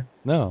 is there?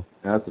 No.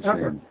 That's a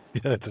shame.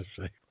 Yeah, that's a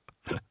shame.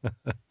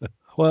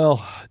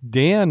 Well,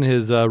 Dan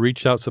has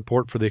reached out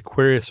support for the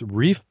Aquarius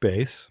Reef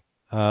Base.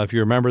 If you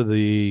remember,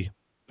 the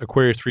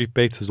Aquarius Reef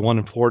Base is one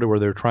in Florida where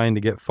they're trying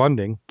to get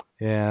funding,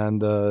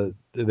 and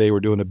they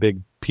were doing a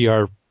big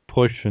PR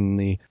push, and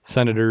the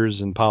senators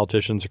and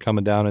politicians are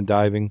coming down and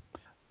diving.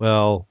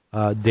 Well,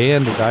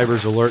 Dan, the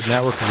Divers Alert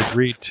Network, has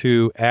agreed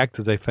to act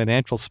as a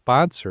financial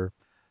sponsor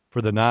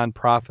for the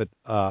nonprofit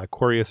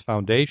Aquarius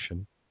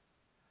Foundation.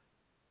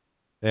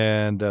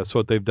 And so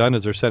what they've done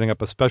is they're setting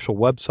up a special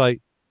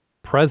website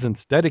presence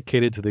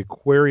dedicated to the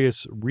Aquarius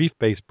Reef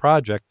Base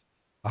project.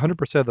 100%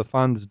 of the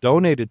funds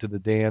donated to the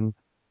Dan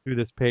through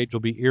this page will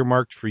be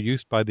earmarked for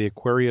use by the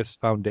Aquarius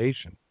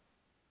Foundation.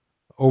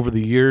 Over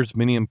the years,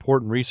 many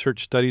important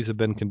research studies have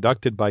been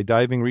conducted by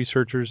diving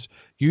researchers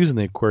using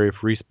the Aquarius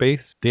Reef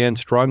Base. Dan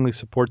strongly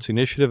supports the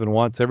initiative and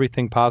wants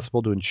everything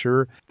possible to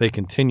ensure they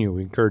continue.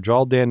 We encourage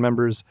all Dan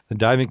members and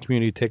the diving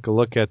community to take a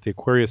look at the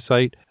Aquarius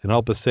site and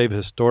help us save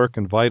a historic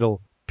and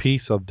vital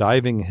piece of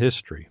diving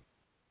history.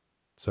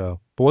 So,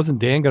 but wasn't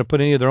Dan going to put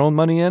any of their own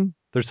money in?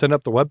 They're setting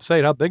up the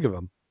website. How big of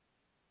them?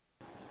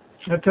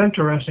 That's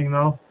interesting,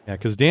 though. Yeah,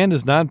 because Dan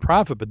is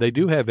nonprofit, but they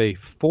do have a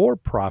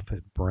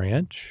for-profit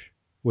branch,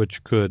 which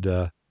could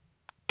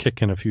kick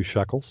in a few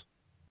shekels.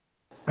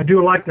 I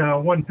do like the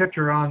one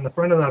picture on the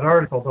front of that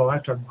article, though.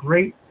 That's a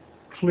great,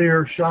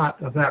 clear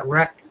shot of that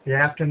wreck, the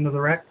aft end of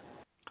the wreck.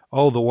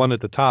 Oh, the one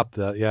at the top.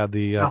 The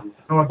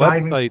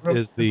website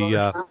is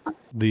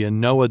the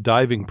NOAA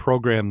Diving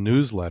Program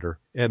newsletter,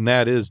 and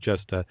that is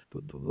just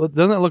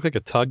doesn't it look like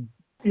a tug?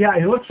 Yeah,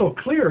 it looks so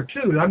clear,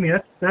 too. I mean,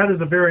 that is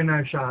a very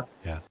nice shot.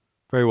 Yeah,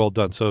 very well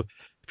done. So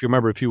if you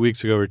remember a few weeks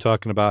ago, we were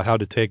talking about how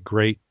to take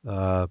great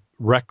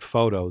wreck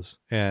photos,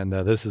 and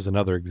this is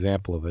another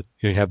example of it.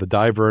 You have the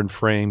diver in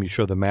frame. You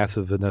show the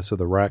massiveness of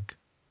the wreck.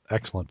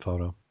 Excellent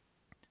photo.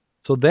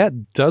 So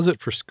that does it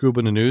for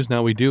Scuba News.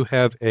 Now we do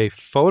have a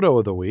photo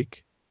of the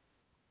week.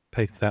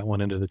 Paste that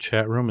one into the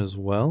chat room as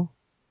well.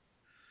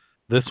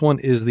 This one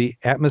is the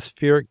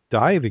atmospheric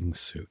diving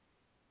suit.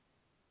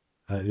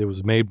 It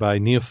was made by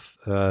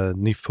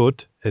Neifut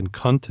and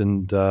Kunt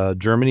in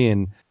Germany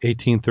in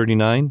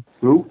 1839.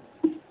 Who?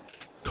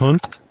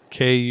 Kunt,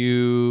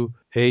 Kuhnke,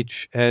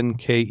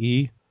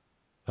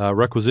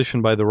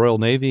 requisitioned by the Royal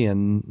Navy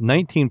in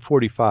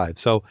 1945.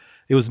 So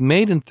it was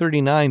made in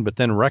 39, but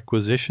then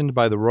requisitioned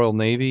by the Royal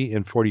Navy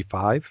in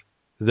 45.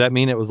 Does that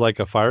mean it was like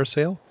a fire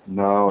sale?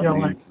 No, it Yeah,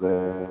 means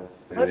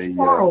they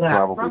borrow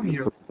that from probably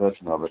you. took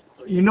possession of it.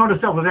 You notice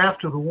that was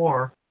after the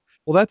war.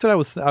 Well, that's what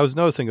I was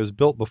noticing. It was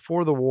built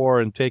before the war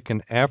and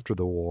taken after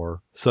the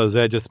war. So does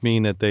that just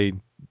mean that they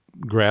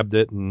grabbed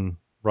it and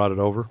brought it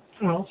over?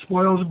 Well,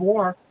 spoils of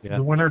war. Yeah.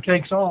 The winner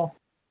takes all.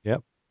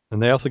 Yep.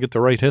 And they also get to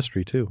write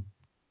history, too.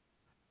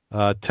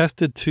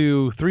 Tested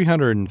to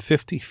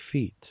 350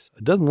 feet.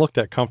 It doesn't look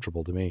that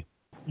comfortable to me.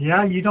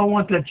 Yeah, you don't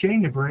want that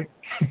chain to break.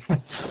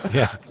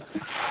 Yeah.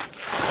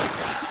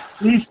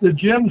 At least the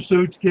gym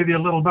suits give you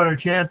a little better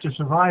chance of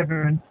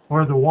surviving,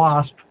 or the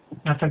Wasp.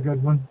 That's a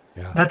good one.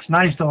 Yeah. That's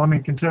nice, though. I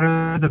mean,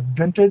 consider the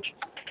vintage.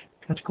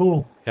 That's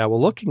cool. Yeah,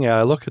 well,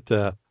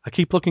 I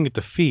keep looking at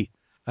the feet,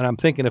 and I'm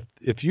thinking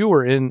if you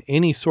were in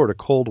any sort of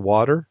cold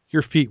water,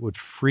 your feet would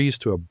freeze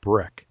to a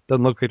brick.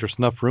 Doesn't look like there's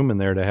enough room in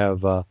there to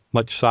have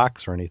much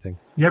socks or anything.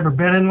 You ever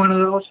been in one of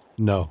those?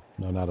 No,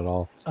 not at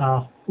all.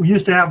 We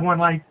used to have one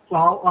like,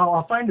 well,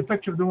 I'll find a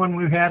picture of the one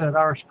we had at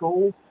our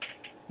school,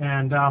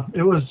 and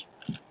it was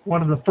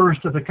one of the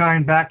first of the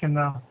kind back in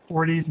the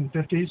 40s and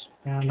 50s.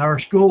 And our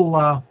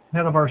school,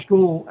 head of our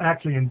school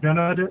actually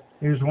invented it.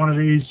 He was one of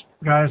these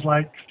guys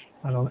like,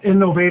 I don't know,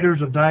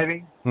 innovators of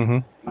diving.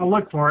 Mm-hmm. I'll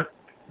look for it.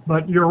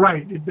 But you're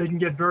right, they can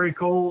get very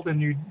cold, and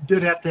you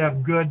did have to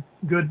have good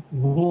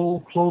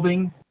wool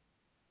clothing.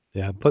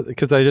 Yeah, but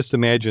because I just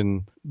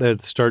imagine that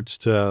it starts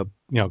to,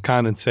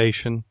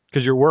 condensation,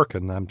 because you're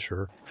working, I'm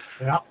sure.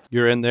 Yeah.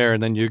 You're in there,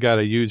 and then you got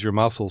to use your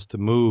muscles to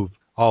move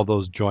all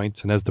those joints,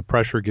 and as the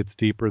pressure gets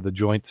deeper, the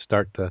joints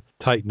start to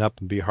tighten up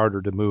and be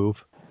harder to move.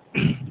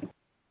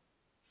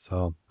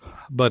 So,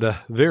 but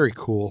a very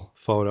cool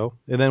photo.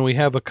 And then we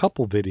have a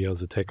couple videos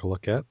to take a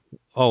look at.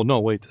 Oh, no,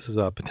 wait, this is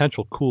a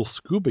potential cool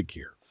scuba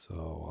gear.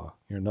 So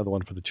here's another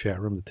one for the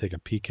chat room to take a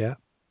peek at.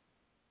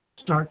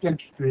 Start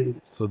entry.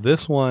 So this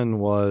one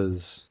was,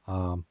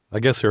 I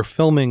guess they're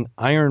filming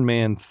Iron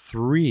Man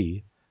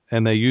 3,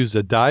 and they used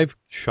a dive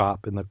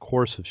shop in the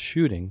course of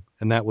shooting,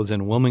 and that was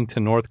in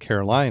Wilmington, North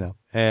Carolina.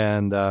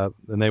 And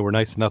they were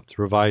nice enough to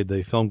provide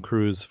the film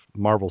crews,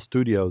 Marvel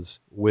Studios,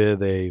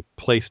 with a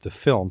place to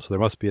film. So there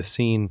must be a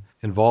scene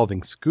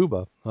involving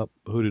scuba. Oh,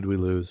 who did we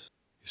lose?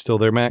 You still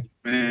there, Mac?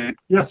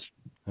 Yes.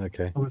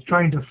 Okay. I was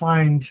trying to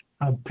find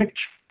a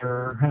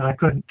picture, and I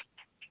couldn't.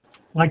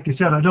 Like you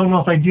said, I don't know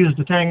if I'd use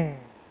the tank.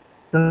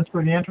 That's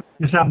for the entrance.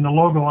 Just having the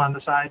logo on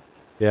the side.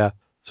 Yeah.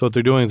 So what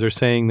they're doing is they're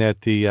saying that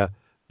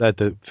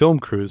the film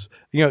crews,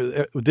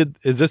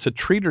 is this a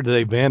treat or did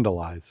they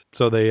vandalize?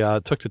 So they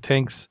took the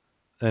tanks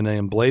and they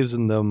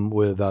emblazoned them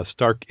with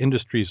Stark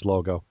Industries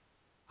logo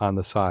on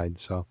the side.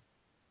 So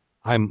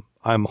I'm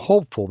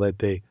hopeful that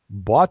they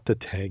bought the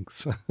tanks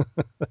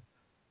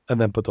and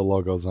then put the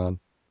logos on.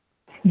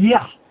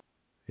 Yeah.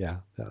 Yeah,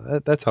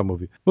 that's how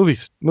movie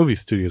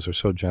studios are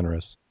so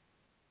generous.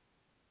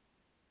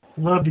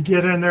 Love to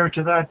get in there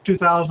to that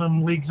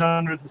 2,000 Leagues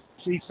Under the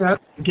Sea set,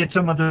 get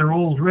some of their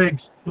old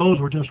rigs. Those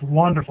were just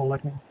wonderful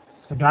looking.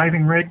 The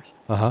diving rigs.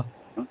 Uh-huh.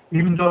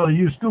 Even though they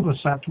use scuba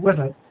sets with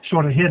it,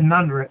 sort of hidden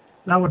under it.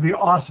 That would be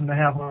awesome to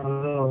have one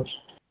of those.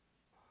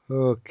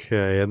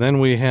 Okay, and then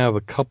we have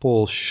a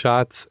couple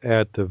shots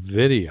at the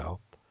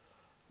video.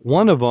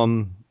 One of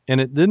them,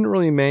 and it didn't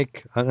really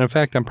make, in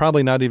fact, I'm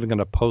probably not even going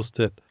to post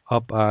it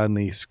up on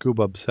the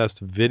Scuba Obsessed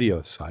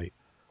video site,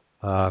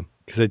 because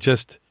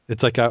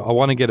it's like I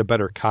want to get a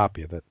better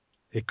copy of it.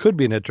 It could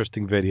be an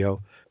interesting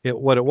video.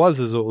 What it was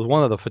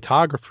one of the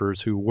photographers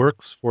who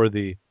works for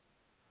the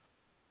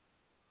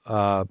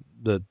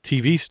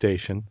TV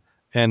station,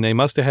 and they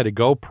must have had a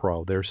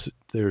GoPro.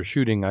 They're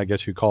shooting, I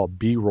guess you call it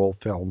B-roll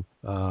film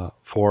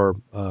for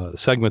a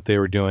segment they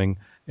were doing.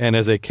 And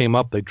as they came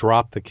up, they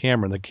dropped the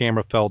camera, and the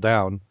camera fell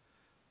down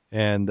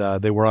and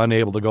they were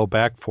unable to go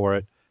back for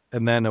it.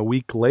 And then a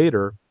week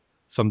later,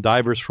 some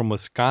divers from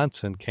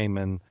Wisconsin came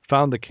and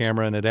found the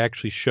camera, and it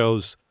actually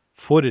shows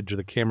footage of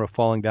the camera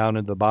falling down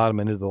into the bottom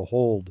and into the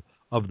hold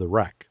of the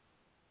wreck.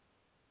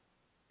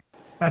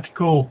 That's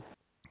cool.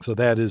 So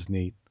that is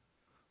neat.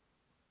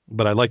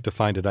 But I'd like to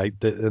find it.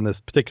 In this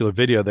particular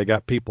video, they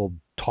got people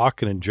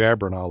talking and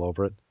jabbering all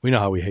over it. We know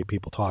how we hate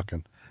people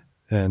talking.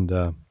 And,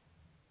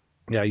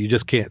 yeah, you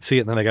just can't see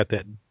it. And then I got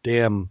that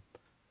damn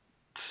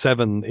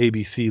 7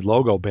 ABC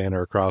logo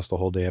banner across the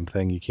whole damn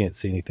thing. You can't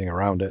see anything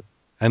around it.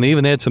 And they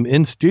even had some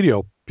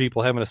in-studio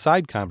people having a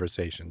side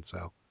conversation.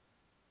 So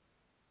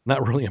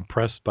not really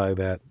impressed by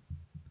that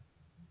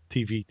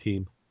TV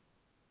team.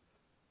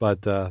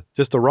 But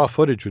just the raw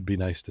footage would be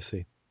nice to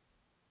see.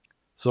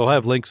 So I'll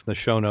have links in the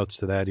show notes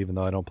to that, even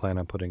though I don't plan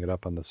on putting it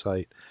up on the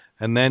site.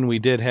 And then we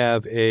did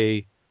have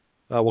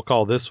we'll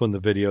call this one the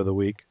video of the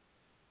week.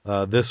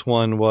 This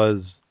one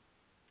was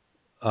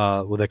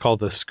what they call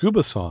the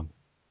Scuba Song.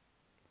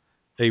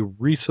 A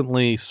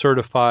recently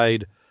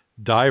certified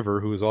diver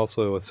who is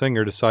also a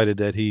singer decided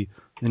that he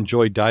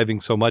enjoyed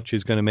diving so much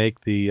he's going to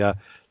make the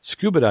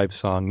Scuba Dive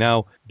song.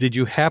 Now, did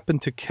you happen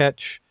to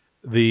catch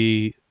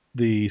the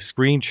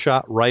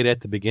screenshot right at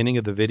the beginning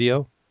of the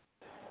video?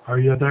 Are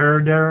you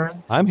there,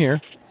 Darren? I'm here.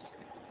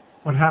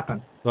 What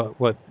happened?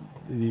 What?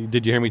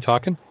 Did you hear me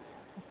talking?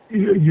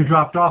 You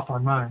dropped off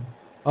on mine.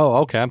 Oh,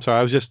 okay. I'm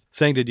sorry. I was just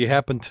saying, did you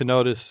happen to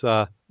notice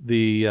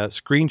the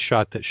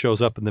screenshot that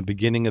shows up in the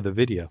beginning of the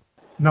video?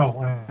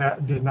 No, I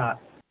did not.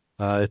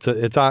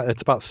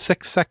 It's about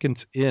 6 seconds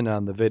in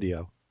on the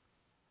video.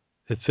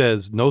 It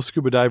says no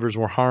scuba divers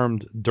were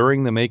harmed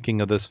during the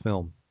making of this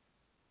film.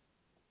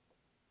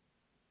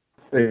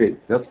 Hey,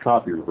 that's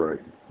copyright.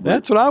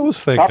 That's what I was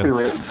thinking.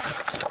 Copyright.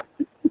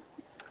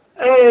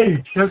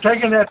 Hey, you're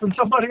taking that from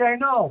somebody I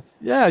know.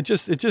 Yeah, it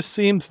just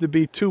seems to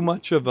be too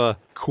much of a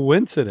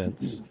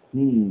coincidence.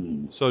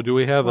 So do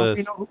we have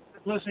You know,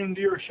 listening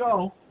to your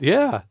show.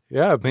 Yeah.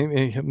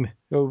 Maybe,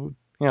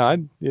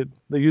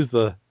 they use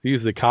the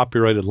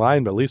copyrighted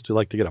line, but at least we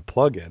like to get a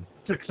plug in.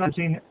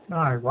 617. All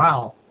right,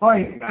 wow. Oh,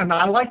 and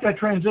I like that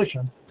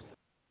transition.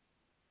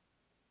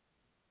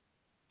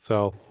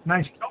 So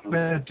nice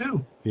bed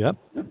too. Yep.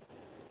 At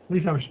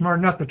least I was smart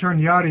enough to turn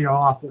the audio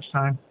off this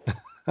time.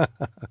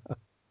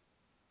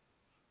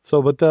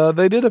 So, but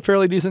they did a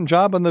fairly decent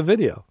job on the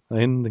video. I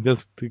mean, because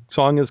the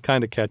song is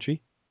kind of catchy.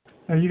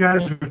 And you guys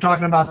were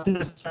talking about this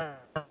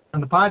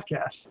on the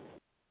podcast.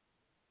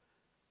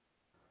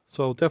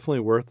 So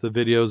definitely worth the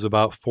video. Is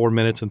about 4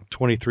 minutes and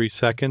 23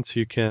 seconds.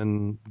 You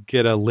can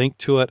get a link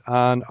to it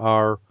on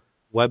our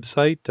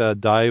website,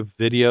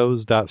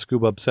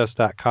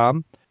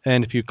 divevideos.scubaobsessed.com.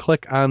 And if you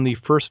click on the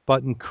first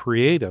button,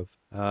 Creative,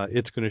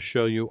 it's going to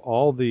show you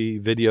all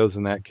the videos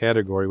in that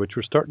category, which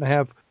we're starting to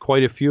have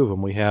quite a few of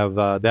them. We have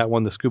that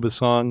one, the Scuba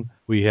Song.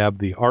 We have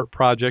the Art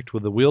Project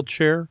with the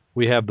wheelchair.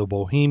 We have the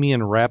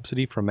Bohemian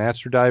Rhapsody from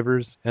Master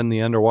Divers and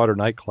the Underwater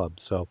Nightclub.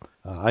 So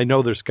I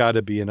know there's got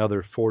to be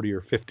another 40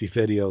 or 50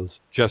 videos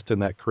just in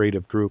that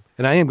creative group.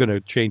 And I am going to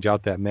change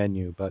out that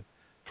menu, but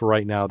for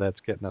right now, that's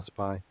getting us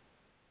by.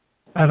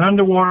 At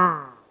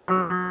Underwater,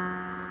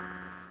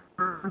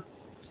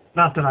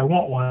 not that I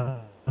want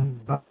one,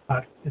 but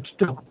it's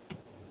still...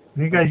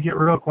 When you guys get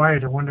real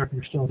quiet, I wonder if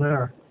you're still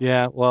there.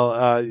 Yeah,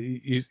 well,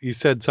 you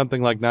said something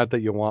like not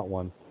that you want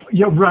one.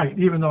 Yeah, right,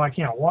 even though I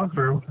can't walk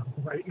very well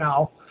right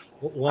now.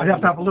 I'd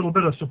have to have a little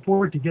bit of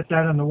support to get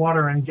that in the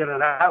water and get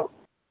it out.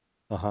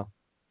 Uh-huh.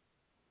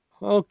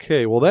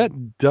 Okay, well, that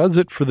does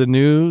it for the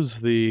news,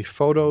 the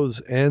photos,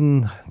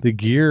 and the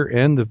gear,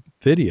 and the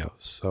videos.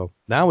 So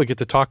now we get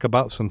to talk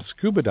about some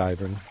scuba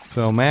diving.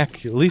 So,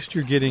 Mac, at least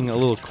you're getting a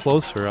little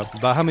closer.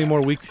 About how many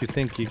more weeks do you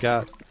think you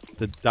got?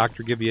 Did the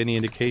doctor give you any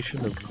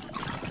indication of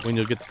when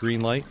you'll get the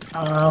green light?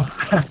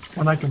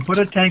 When I can put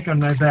a tank on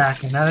my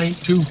back, and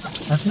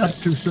that's not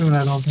too soon,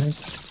 I don't think.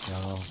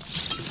 No.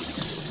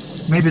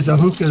 Maybe the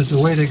hookah is the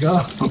way to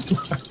go.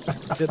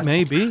 It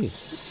may be.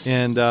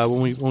 And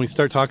when we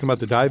start talking about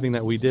the diving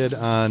that we did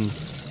on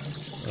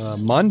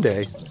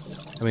Monday,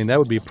 I mean, that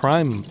would be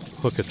prime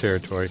hookah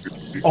territory.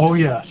 Oh,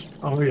 yes.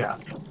 Oh, yeah.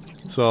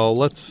 So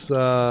let's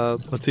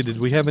see, did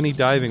we have any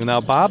diving?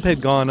 Now, Bob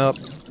had gone up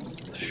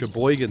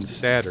Sheboygan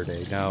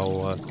Saturday.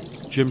 Now,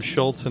 Jim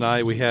Schultz and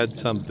I, we had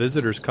some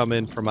visitors come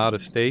in from out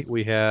of state.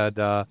 We had,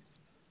 was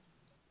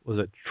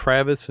it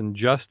Travis and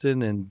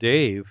Justin and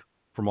Dave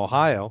from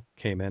Ohio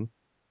came in.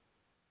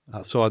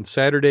 So on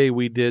Saturday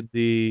we did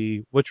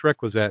which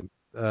wreck was that,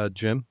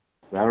 Jim?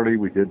 Saturday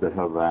we did the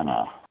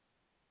Havana.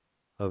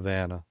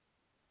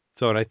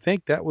 So and I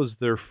think that was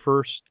their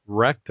first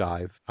wreck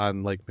dive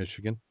on Lake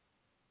Michigan.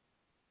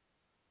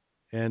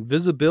 And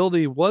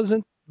visibility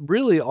wasn't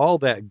really all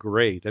that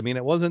great. I mean,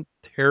 it wasn't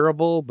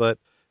terrible, but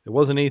it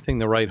wasn't anything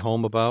to write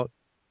home about.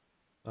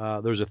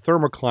 There's a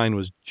thermocline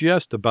was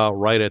just about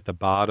right at the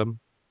bottom.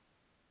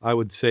 I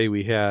would say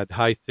we had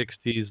high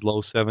 60s,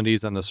 low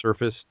 70s on the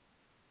surface,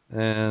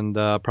 and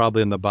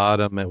probably in the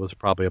bottom it was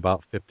probably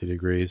about 50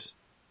 degrees.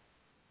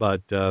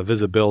 But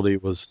visibility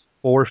was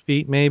 4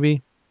 feet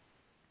maybe.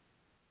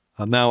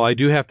 Now, I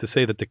do have to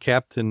say that the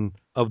captain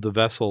of the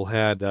vessel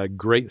had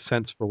great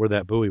sense for where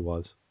that buoy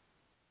was.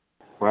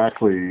 Well,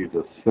 actually,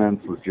 the sense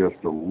was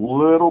just a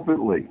little bit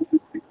late.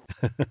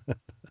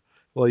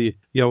 Well,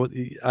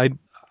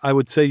 I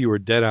would say you were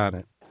dead on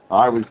it.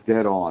 I was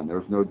dead on.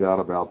 There's no doubt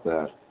about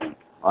that.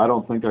 I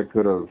don't think I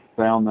could have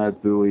found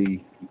that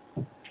buoy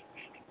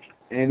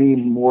any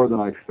more than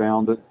I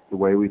found it the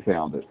way we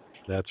found it.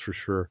 That's for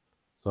sure.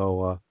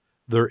 So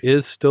there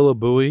is still a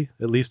buoy,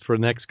 at least for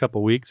the next couple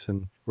of weeks,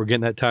 and we're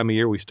getting that time of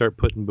year we start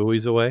putting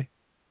buoys away.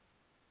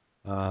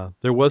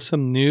 There was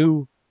some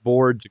new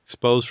boards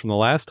exposed from the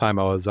last time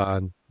I was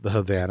on the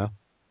Havana.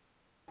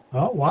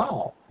 Oh,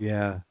 wow.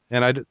 Yeah,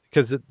 and I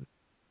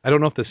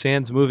don't know if the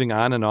sand's moving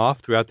on and off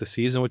throughout the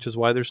season, which is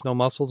why there's no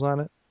mussels on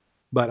it.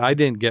 But I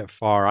didn't get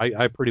far.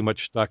 I pretty much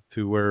stuck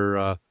to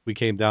where we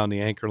came down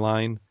the anchor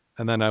line,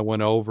 and then I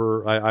went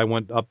over. I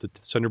went up the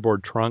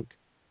centerboard trunk,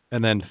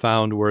 and then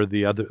found where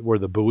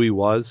the buoy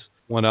was.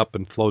 Went up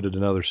and floated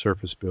another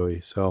surface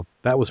buoy. So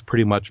that was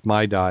pretty much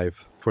my dive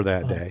for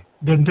that day.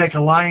 Didn't take a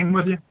line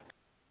with you?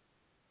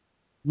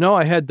 No,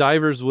 I had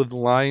divers with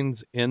lines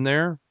in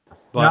there,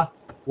 but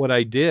what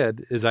I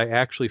did is I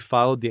actually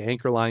followed the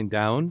anchor line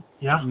down,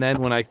 and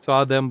then when I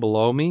saw them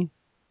below me,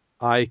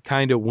 I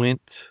kind of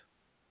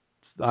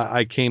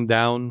I came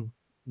down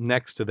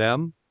next to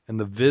them, and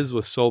the viz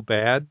was so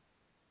bad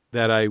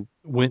that I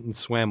went and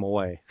swam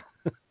away.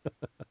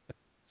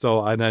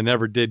 So, and I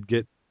never did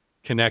get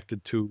connected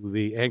to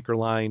the anchor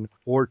line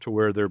or to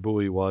where their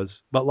buoy was.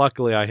 But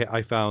luckily,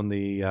 I found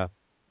where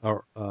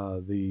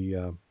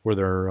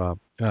their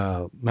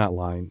not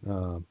line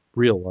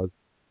reel was.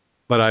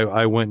 But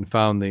I went and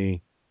found the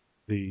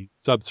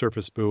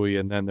subsurface buoy,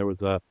 and then there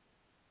was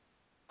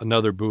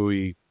another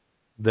buoy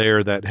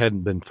there that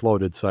hadn't been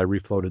floated, so I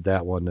refloated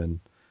that one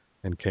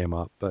and came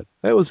up. But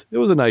it was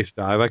a nice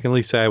dive. I can at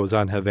least say I was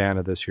on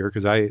Havana this year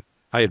because I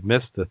had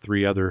missed the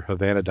 3 other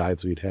Havana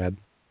dives we'd had.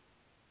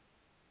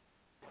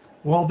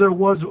 Well, there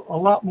was a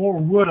lot more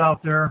wood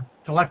out there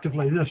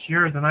collectively this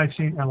year than I've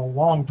seen in a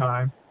long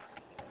time.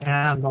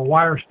 And the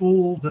wire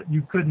spools that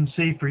you couldn't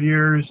see for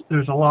years,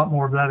 there's a lot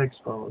more of that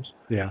exposed.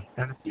 Yeah.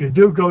 And if you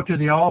do go to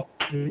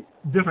the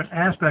different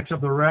aspects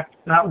of the wreck,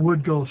 that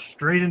wood goes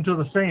straight into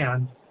the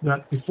sand.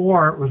 That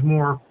before it was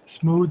more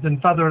smooth and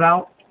feathered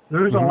out.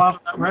 There's a lot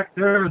of that wreck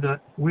there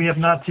that we have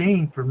not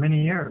seen for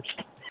many years.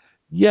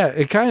 Yeah,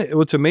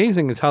 what's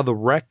amazing is how the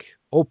wreck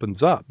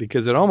opens up,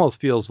 because it almost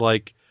feels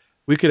like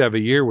we could have a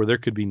year where there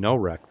could be no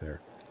wreck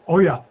there. Oh,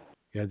 yeah.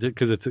 Yeah,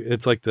 because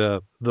it's like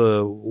the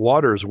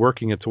water is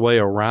working its way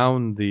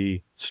around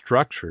the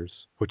structures,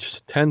 which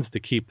tends to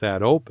keep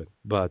that open.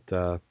 But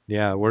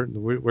yeah, we're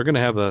going to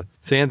have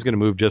sand's going to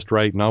move just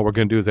right, and all we're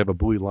going to do is have a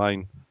buoy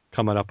line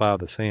coming up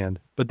out of the sand.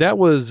 But that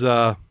was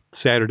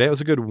Saturday. It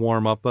was a good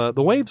warm up. The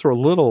waves were a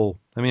little.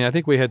 I mean, I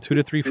think we had 2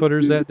 to 3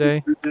 footers that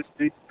day.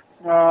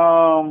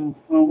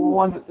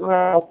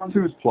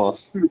 2's plus.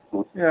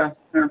 Yeah.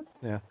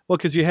 Yeah. Well,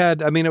 because you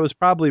had. I mean, it was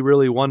probably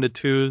really 1 to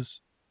 2s.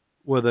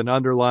 With an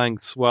underlying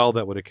swell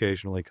that would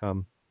occasionally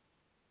come.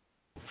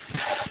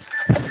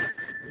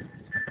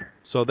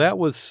 So that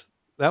was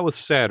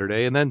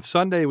Saturday, and then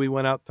Sunday we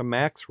went out to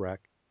Max Wreck,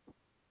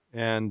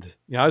 and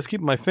I was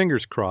keeping my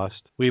fingers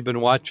crossed. We've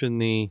been watching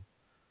the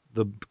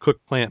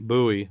Cook Plant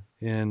buoy,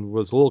 and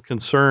was a little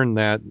concerned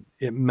that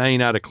it may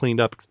not have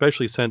cleaned up,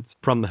 especially since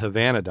from the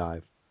Havana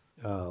dive.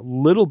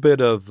 Little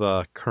bit of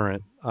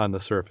current on the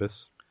surface,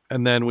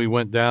 and then we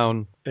went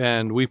down,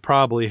 and we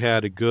probably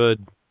had a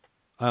good,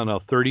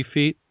 30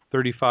 feet,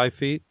 35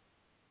 feet?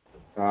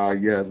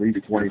 Yeah, at least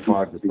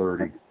 25 to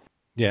 30.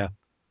 Yeah.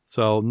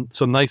 So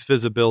nice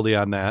visibility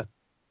on that.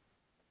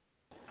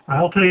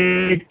 I'll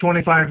take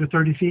 25 to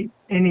 30 feet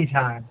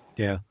anytime.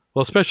 Yeah.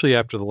 Well, especially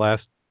after the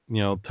last,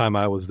 time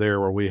I was there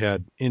where we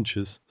had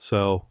inches.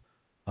 So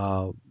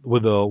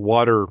with the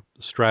water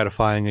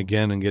stratifying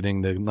again and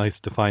getting the nice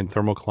defined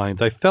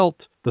thermoclines, I felt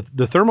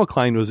the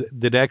thermocline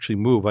did actually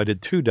move. I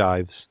did 2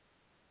 dives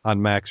on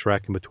Max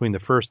Wreck, and between the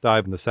first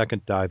dive and the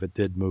second dive, it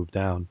did move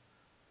down.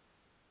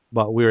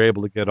 But we were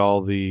able to get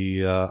all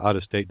the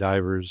out-of-state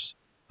divers,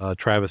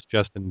 Travis,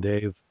 Justin, and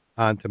Dave,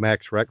 onto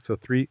Max Wreck. So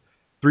three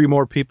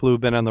more people who've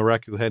been on the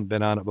wreck who hadn't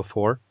been on it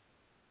before.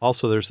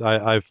 Also,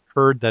 I've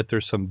heard that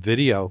there's some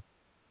video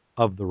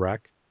of the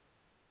wreck,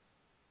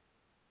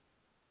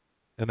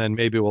 and then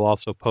maybe we'll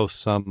also post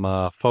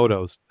some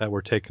photos that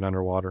were taken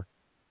underwater.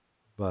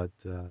 But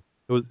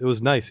it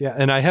was nice, yeah.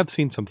 And I have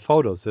seen some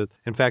photos.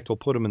 In fact, we'll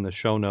put them in the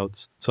show notes.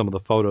 Some of the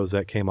photos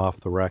that came off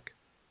the wreck.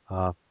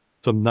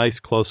 Some nice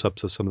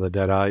close-ups of some of the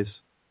dead eyes.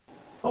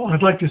 Oh,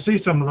 I'd like to see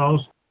some of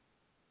those.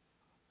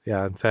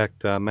 Yeah, in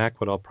fact, Mac,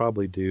 what I'll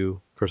probably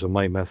do, of course, it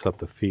might mess up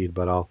the feed,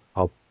 but I'll.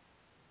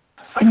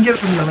 I can get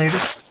from you later.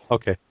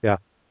 Okay, yeah.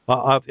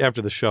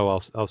 After the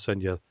show, I'll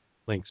send you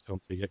links to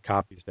them so you get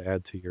copies to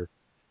add to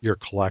your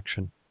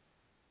collection.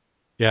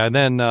 Yeah, and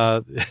then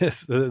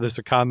there's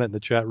a comment in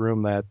the chat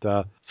room that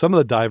some of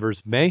the divers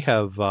may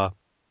have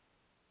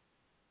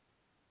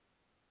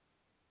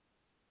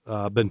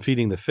been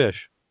feeding the fish.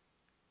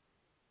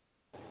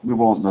 We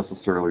won't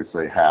necessarily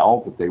say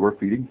how, but they were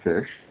feeding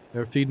fish.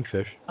 They're feeding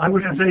fish. I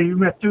was going to say you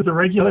met through the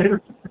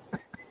regulator.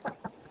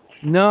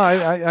 No,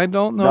 I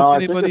don't know No,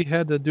 if anybody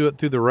had to do it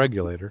through the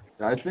regulator.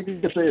 I think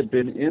if they had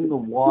been in the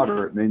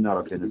water, it may not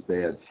have been as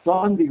bad.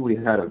 Sunday, we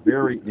had a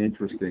very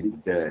interesting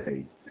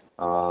day.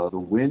 The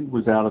wind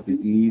was out of the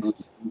east,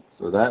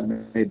 so that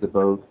made the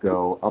boat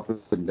go up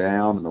and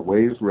down, and the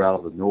waves were out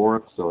of the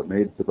north, so it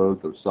made the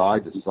boat go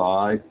side to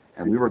side,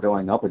 and we were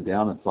going up and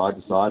down and side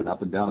to side and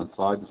up and down and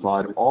side to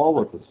side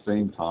all at the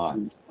same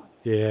time.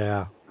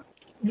 Yeah.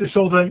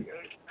 So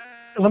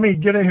let me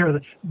get in here.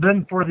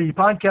 Then for the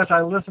podcast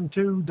I listened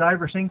to,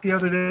 Divers Inc. the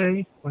other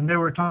day, when they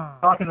were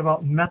talking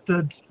about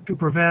methods to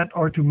prevent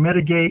or to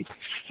mitigate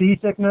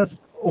seasickness,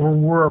 or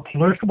were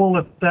applicable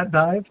at that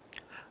dive.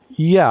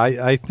 Yeah,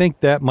 I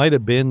think that might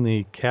have been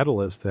the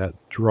catalyst that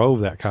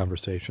drove that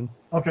conversation.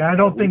 Okay, I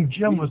don't think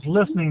Jim was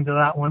listening to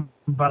that one,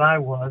 but I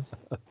was.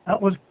 That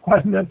was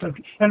quite an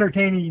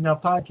entertaining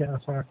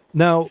podcast. Sir.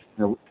 Now,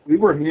 we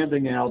were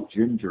handing out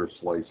ginger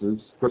slices,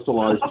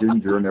 crystallized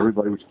ginger, and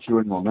everybody was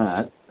chewing on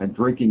that and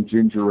drinking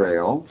ginger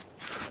ale.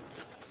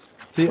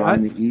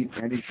 Trying to eat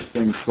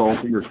anything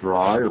salty or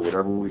dry or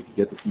whatever we could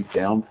get to keep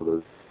down for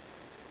those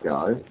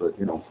guys. But,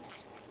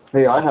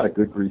 hey, I had a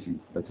good greasy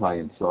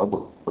Italian sub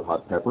with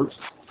hot peppers.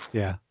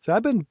 Yeah. So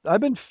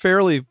I've been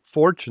fairly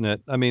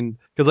fortunate. I mean,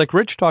 because like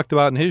Rich talked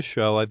about in his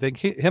show, I think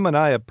him and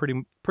I have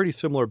pretty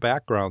similar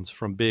backgrounds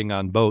from being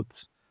on boats.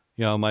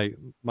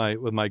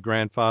 With my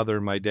grandfather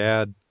and my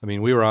dad. I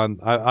mean, we were on.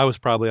 I was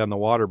probably on the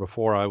water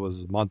before I was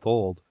a month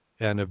old,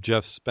 and have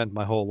just spent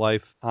my whole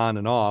life on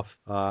and off.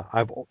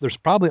 There's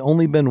probably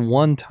only been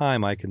one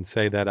time I can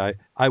say that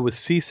I was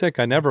seasick.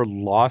 I never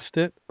lost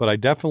it, but I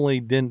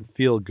definitely didn't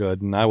feel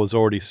good, and I was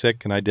already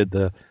sick, and I did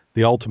the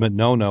ultimate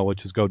no-no,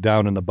 which is go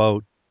down in the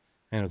boat.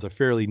 And it's a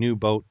fairly new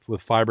boat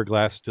with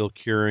fiberglass still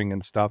curing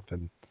and stuff,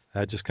 and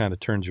that just kind of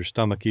turns your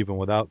stomach even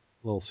without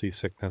a little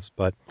seasickness.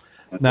 But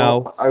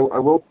now,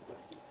 well,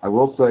 I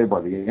will say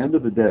by the end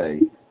of the day,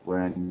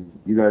 when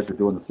you guys are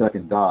doing the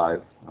second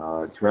dive,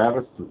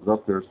 Travis was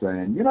up there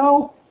saying,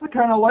 I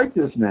kind of like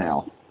this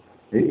now.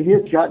 He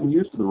had gotten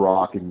used to the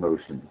rocking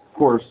motion. Of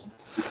course,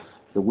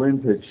 the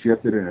wind had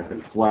shifted and it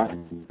had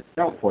flattened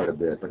out quite a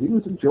bit, but he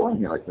was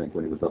enjoying it, I think,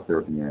 when he was up there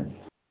at the end.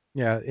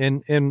 Yeah,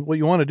 and what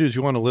you want to do is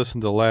you want to listen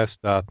to the last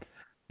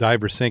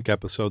Divers Inc.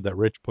 episode that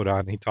Rich put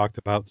on. He talked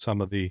about some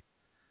of the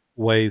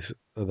ways,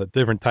 the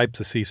different types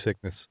of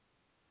seasickness.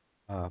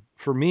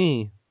 For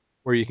me,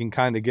 where you can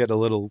kind of get a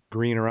little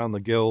green around the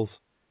gills,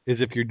 is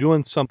if you're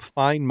doing some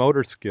fine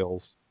motor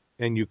skills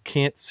and you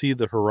can't see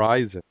the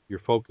horizon.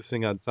 You're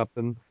focusing on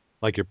something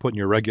like you're putting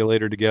your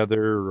regulator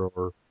together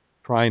or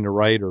trying to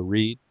write or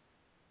read.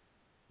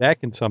 That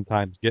can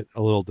sometimes get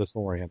a little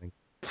disorienting.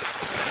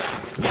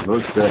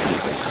 Most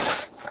definitely.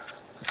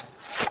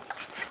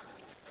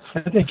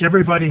 I think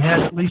everybody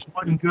had at least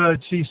one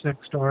good seasick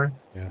story.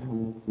 Yeah.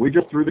 We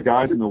just threw the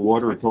guys in the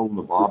water and told them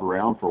to bob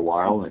around for a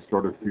while, and they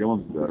started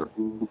feeling better.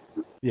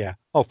 Yeah.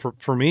 Oh,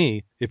 for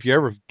me, if you're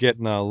ever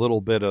getting a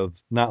little bit of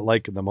not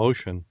liking the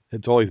motion,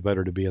 it's always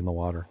better to be in the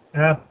water.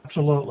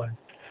 Absolutely.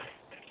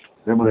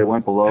 Then when they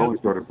went below, we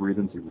started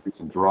breathing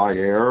some dry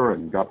air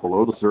and got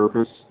below the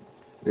surface.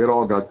 It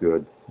all got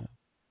good.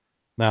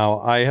 Now,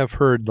 I have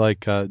heard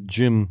like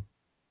Jim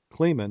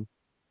Kleeman,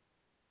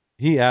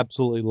 he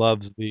absolutely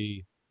loves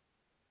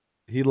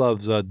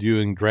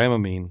doing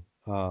Dramamine,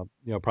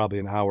 probably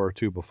an hour or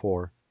two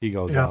before he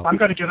goes out. If I'm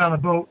going to get on a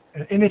boat,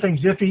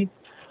 anything's iffy,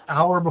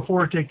 hour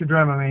before take the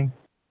Dramamine.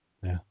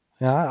 Yeah,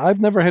 I've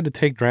never had to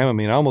take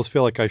Dramamine. I almost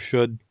feel like I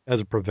should as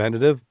a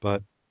preventative,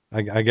 but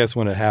I guess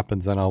when it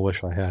happens, then I'll wish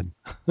I had.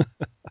 So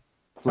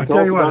tell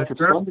us about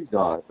your Sunday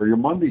dive or your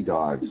Monday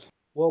dives.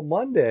 Well,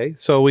 Monday,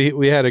 so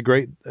we had a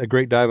great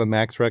dive on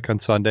Max Rec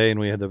on Sunday, and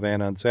we had the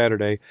van on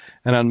Saturday.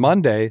 And on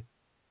Monday,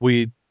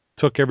 we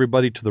took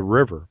everybody to the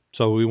river.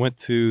 So we went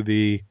to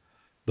the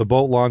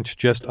boat launch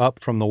just up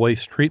from the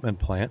waste treatment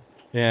plant.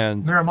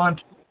 And Miramont.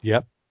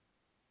 Yep.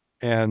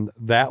 And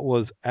that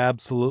was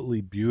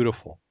absolutely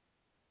beautiful.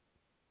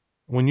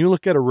 When you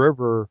look at a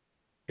river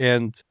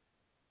and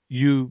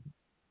you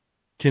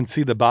can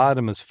see the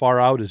bottom as far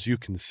out as you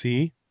can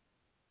see,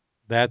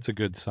 that's a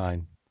good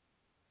sign.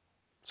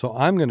 So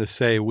I'm going to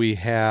say we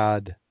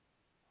had,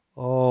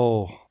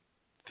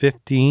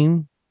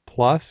 15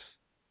 plus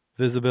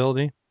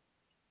visibility.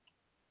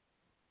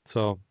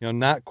 So,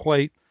 not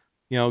quite,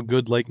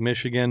 good Lake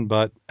Michigan,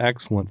 but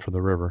excellent for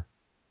the river.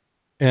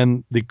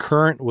 And the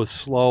current was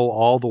slow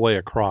all the way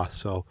across.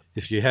 So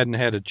if you hadn't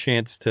had a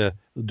chance to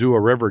do a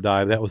river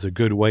dive, that was a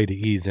good way to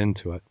ease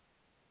into it.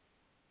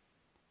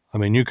 I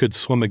mean, you could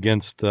swim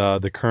against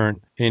the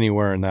current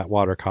anywhere in that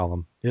water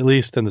column, at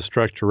least in the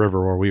Stretcher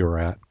River where we were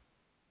at.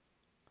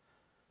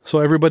 So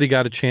everybody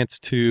got a chance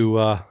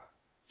to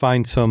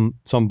find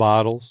some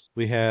bottles.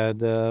 We had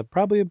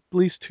probably at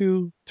least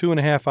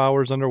 2.5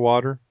 hours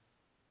underwater.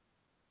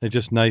 It's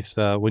just nice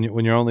when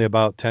you're only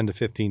about 10 to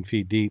 15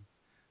 feet deep,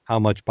 how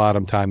much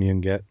bottom time you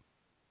can get.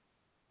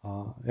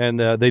 And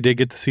they did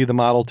get to see the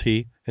Model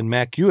T. And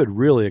Mac, you had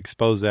really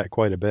exposed that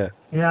quite a bit.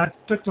 Yeah, it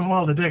took them a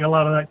while to dig a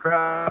lot of that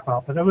crap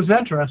out, but it was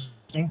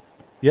interesting.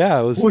 Yeah,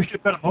 it was. We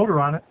should put a motor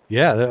on it.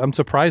 Yeah, I'm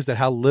surprised at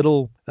how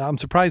little. I'm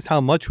surprised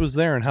how much was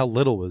there and how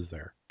little was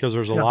there, because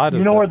there's a lot of.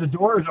 You know where the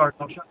doors are?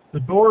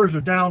 The doors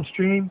are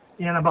downstream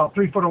in about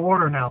 3 foot of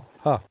water now.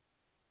 Huh.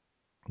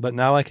 But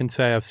now I can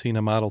say I've seen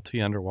a Model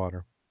T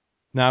underwater.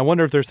 Now I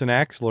wonder if there's an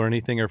axle or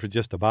anything, or if it's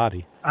just a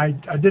body. I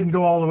didn't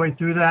go all the way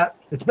through that.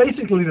 It's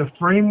basically the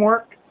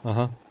framework,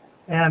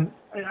 and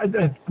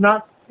it's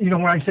not. You know,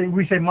 when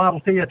we say Model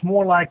T, it's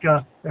more like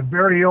a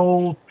very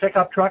old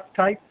pickup truck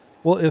type.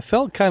 Well, it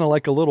felt kind of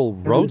like a little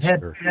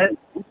roadster.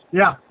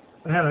 Yeah,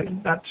 it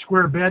had that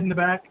square bed in the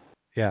back.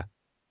 Yeah.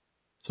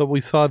 So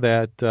we saw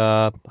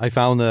that. I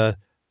found a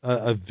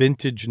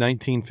vintage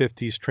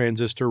 1950s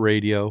transistor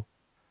radio.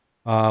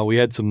 We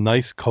had some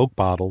nice Coke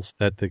bottles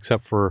that,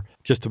 except for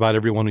just about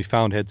everyone we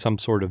found, had some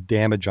sort of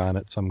damage on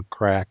it, some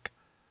crack.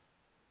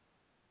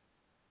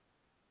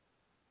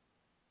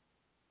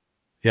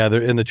 Yeah,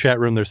 they're in the chat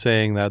room. They're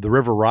saying that the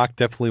River Rock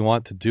definitely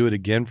want to do it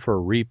again for a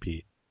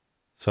repeat.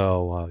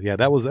 So yeah,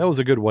 that was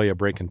a good way of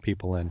breaking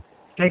people in.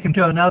 Take them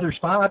to another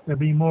spot. It'd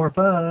be more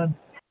fun.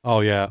 Oh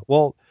yeah.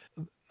 Well,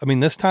 I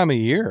mean, this time of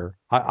year,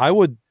 I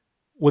would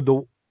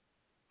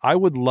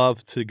love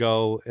to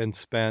go and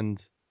spend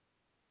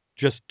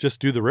just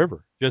do the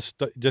river. Just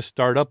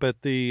start up at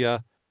the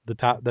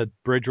top, that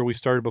bridge where we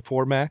started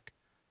before, Mac,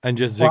 and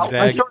just zigzag.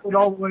 Well, I started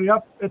all the way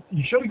up.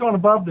 You should have gone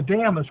above the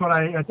dam. Is what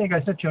I think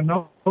I sent you a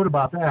note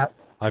about that.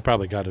 I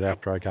probably got it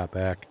after I got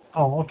back.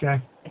 Oh, okay.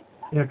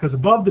 Yeah, because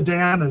above the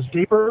dam is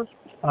deeper.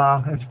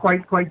 It's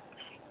quite.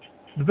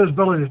 The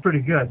visibility is pretty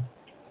good.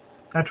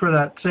 That's where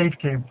that safe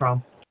came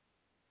from.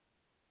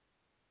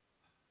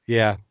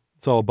 Yeah.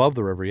 So above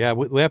the river, yeah,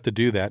 we have to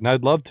do that. And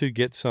I'd love to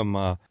get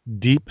some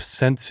deep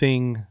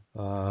sensing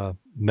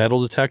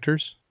metal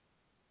detectors.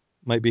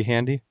 Might be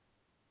handy.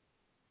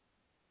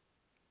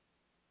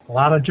 A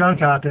lot of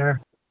junk out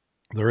there.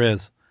 There is.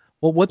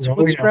 Well, what's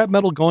scrap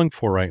metal going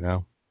for right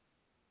now?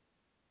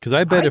 Because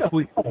I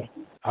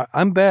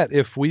bet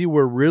if we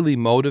were really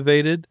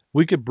motivated,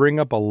 we could bring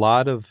up a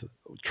lot of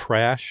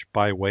trash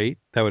by weight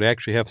that would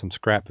actually have some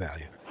scrap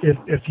value.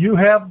 If you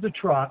have the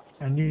truck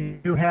and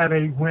you have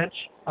a winch,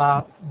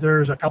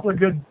 there's a couple of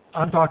good,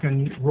 I'm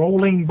talking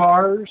rolling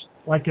bars,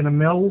 like in a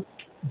mill,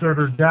 that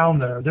are down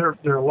there.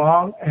 They're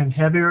long and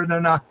heavier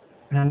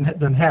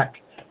than heck.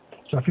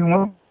 So if you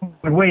want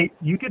to weight,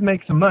 you could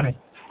make some money.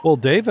 Well,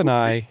 Dave and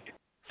I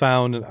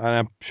found, and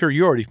I'm sure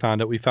you already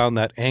found it, we found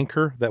that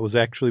anchor that was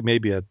actually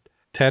maybe a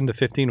 10 to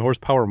 15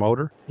 horsepower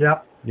motor. Yeah.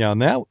 Yeah,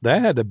 and that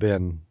had to have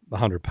been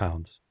 100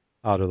 pounds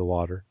out of the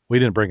water. We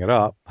didn't bring it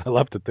up. I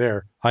left it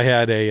there. I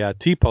had a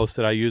T-post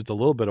that I used a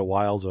little bit of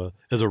while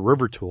as a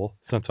river tool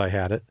since I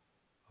had it.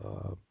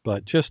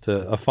 But just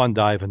a fun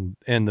dive,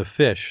 and the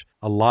fish,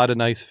 a lot of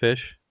nice fish.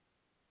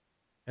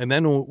 And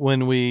then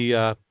when we,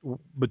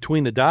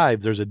 between the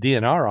dives, there's a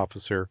DNR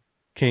officer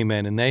came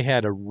in, and they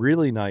had a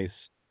really nice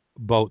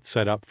boat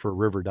set up for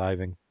river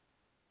diving.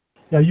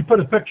 Yeah, you put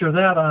a picture of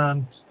that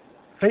on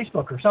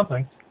Facebook or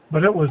something,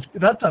 but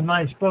that's a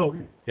nice boat.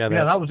 Yeah,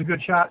 that was a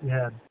good shot you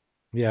had.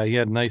 Yeah, he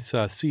had a nice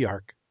Sea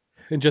Arc.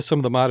 And just some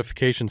of the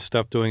modification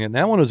stuff doing it. And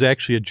that one was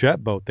actually a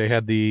jet boat. They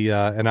had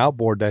an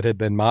outboard that had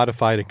been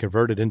modified and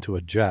converted into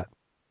a jet.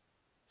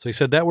 So he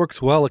said that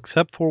works well,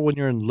 except for when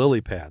you're in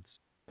lily pads.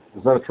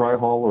 Is that a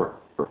tri-hull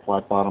or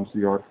flat bottom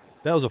Sea Arc?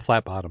 That was a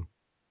flat bottom.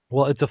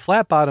 Well, it's a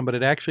flat bottom, but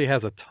it actually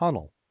has a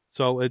tunnel.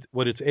 So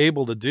what it's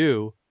able to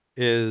do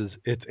is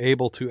it's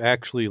able to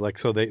actually, like,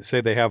 so they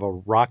say they have a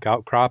rock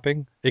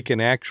outcropping, it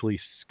can actually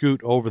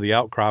scoot over the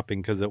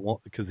outcropping because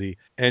the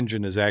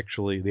engine is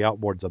actually, the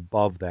outboard's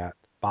above that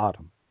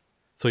bottom.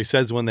 So he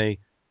says when they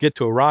get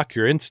to a rock,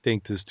 your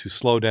instinct is to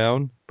slow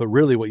down, but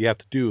really what you have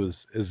to do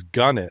is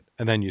gun it,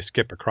 and then you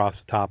skip across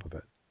the top of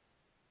it.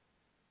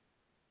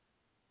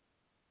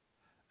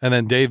 And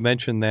then Dave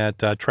mentioned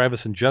that Travis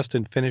and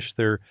Justin finished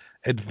their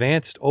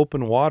advanced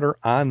open water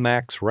on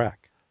Max Rec.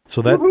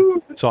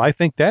 So I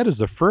think that is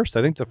the first.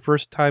 I think the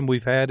first time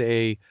we've had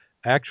a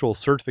actual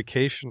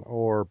certification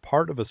or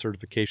part of a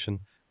certification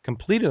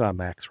completed on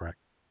Max Rec.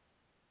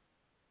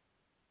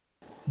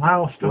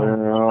 Milestone.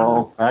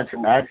 Well,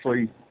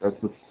 actually, that's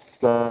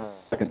the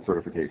second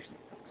certification.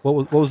 What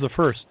was the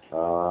first?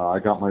 I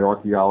got my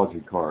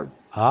archaeology card.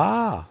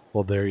 Ah,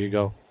 well, there you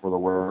go. For the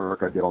work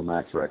I did on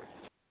Max Rec.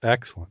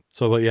 Excellent.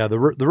 So, but yeah, the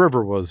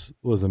river was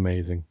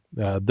amazing.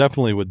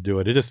 Definitely would do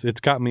it. It's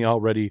got me all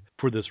ready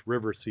for this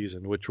river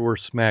season, which we're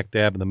smack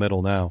dab in the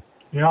middle now.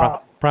 Yeah.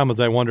 Problem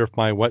is, I wonder if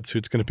my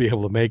wetsuit's going to be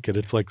able to make it.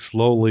 It's like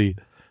slowly,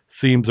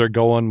 seams are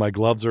going, my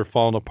gloves are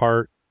falling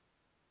apart.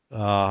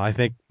 I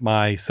think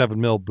my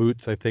 7mm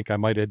boots, I think I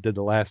might have did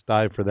the last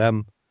dive for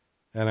them,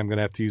 and I'm going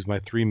to have to use my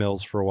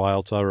 3mm for a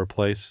while till I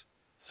replace.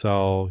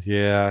 So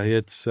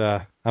yeah,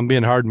 I'm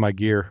being hard in my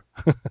gear.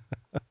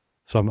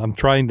 So I'm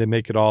trying to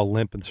make it all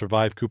limp and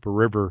survive Cooper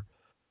River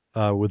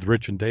with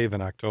Rich and Dave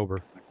in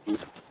October.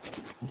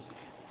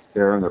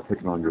 Aaron, they're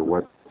picking on your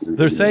wetsuit.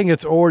 They're saying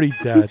it's already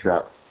dead.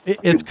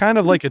 It's kind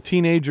of like a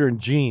teenager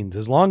in jeans.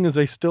 As long as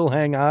they still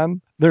hang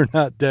on, they're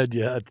not dead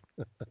yet.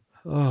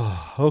 Oh,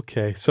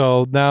 okay.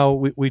 So now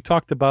we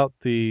talked about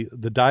the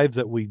dives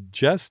that we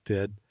just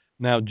did.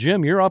 Now,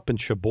 Jim, you're up in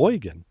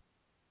Sheboygan.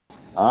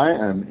 I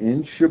am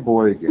in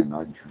Sheboygan.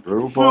 I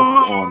drove up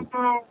on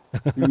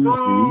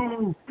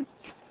Tuesday,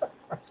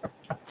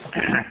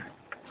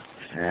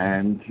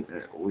 and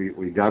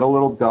we got a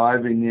little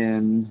diving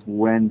in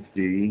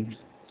Wednesday,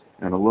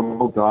 and a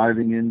little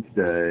diving in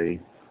today,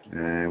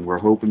 and we're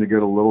hoping to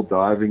get a little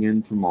diving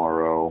in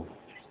tomorrow.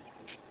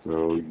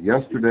 So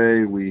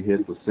yesterday we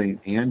hit the St.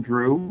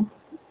 Andrew.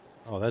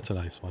 Oh, that's a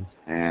nice one.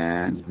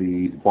 And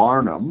the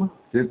Barnum.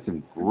 Did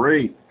some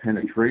great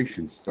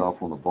penetration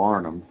stuff on the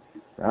Barnum.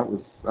 That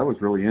was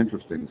really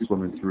interesting,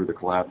 swimming through the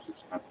collapsed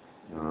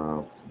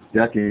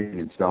decking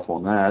and stuff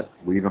on that,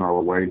 weaving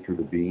our way through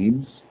the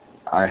beams.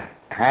 I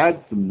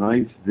had some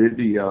nice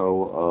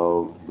video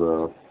of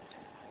the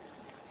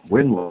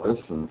windlass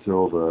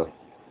until the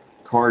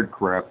card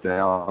crapped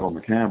out on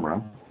the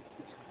camera,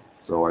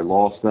 so I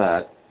lost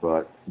that,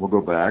 but we'll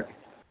go back.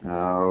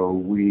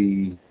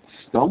 We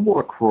stumbled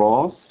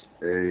across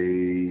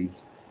a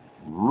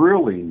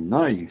really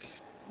nice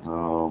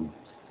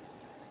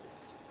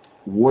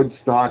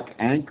woodstock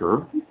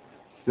anchor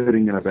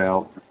sitting at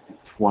about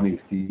 20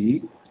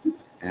 feet,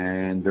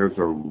 and there's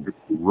a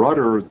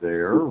rudder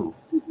there,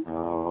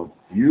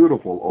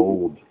 beautiful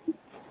old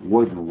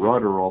wooden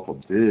rudder off a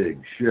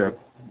big ship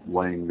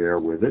laying there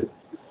with it.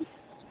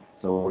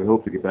 So we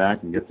hope to get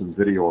back and get some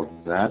video of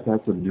that.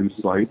 That's a new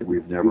site that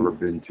we've never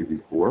been to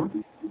before.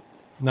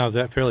 Now, is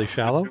that fairly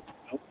shallow?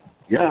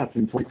 Yeah, it's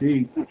in 20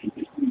 feet.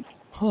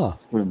 Huh.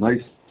 With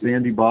nice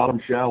sandy bottom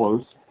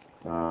shallows.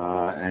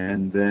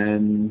 And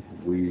then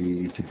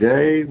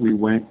today we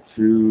went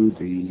to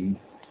the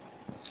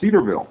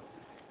Cedarville.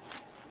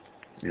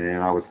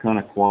 And I was kind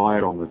of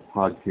quiet on the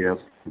podcast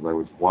because I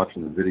was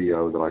watching the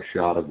video that I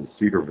shot of the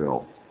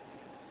Cedarville.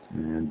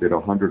 And did a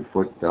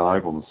 100-foot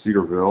dive on the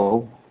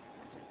Cedarville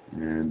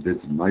and did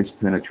some nice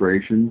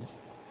penetrations.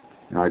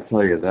 And I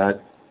tell you,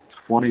 that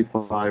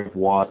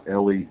 25-watt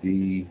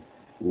LED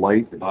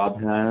light that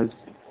Bob has,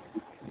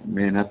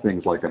 man, that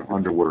thing's like an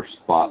underwater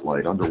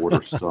spotlight,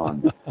 underwater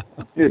sun.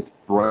 It's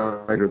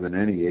brighter than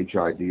any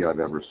HID I've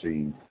ever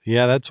seen.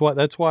 Yeah, that's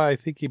why I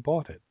think he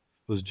bought it.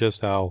 It was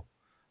just how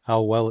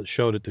well it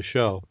showed at the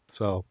show.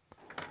 So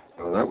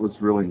that was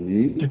really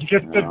neat. Did you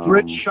get good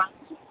bridge shots?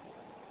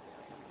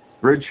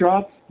 Bridge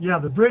shots? Yeah,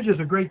 the bridge is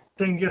a great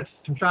thing to get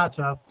some shots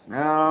of.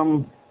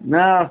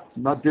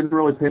 Didn't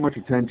really pay much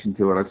attention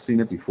to it. I've seen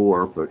it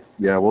before, but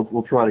yeah,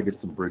 we'll try to get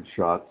some bridge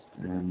shots.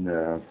 And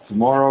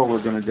tomorrow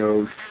we're going to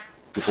go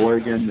to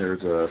Sheboygan.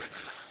 There's a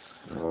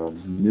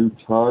new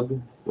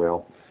tug.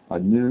 Well,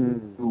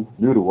 new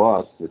to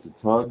us. It's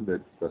a tug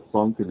that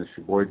sunk in the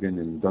Sheboygan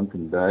in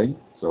Duncan Bay.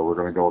 So we're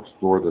going to go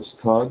explore this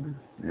tug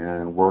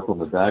and work on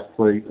the back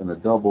plate and the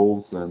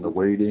doubles and the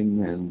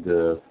weighting and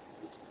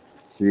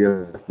see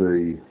if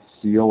the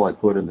seal I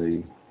put in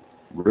the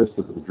wrist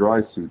of the dry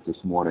suit this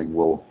morning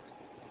will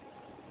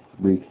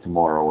leak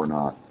tomorrow or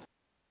not.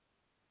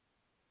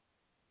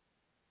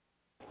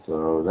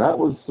 So that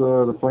was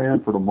the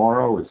plan for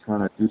tomorrow, is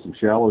kind of do some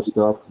shallow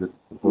stuff that's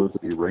supposed to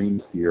be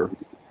rain here.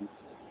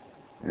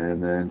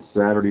 And then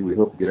Saturday we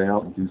hope to get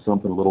out and do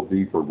something a little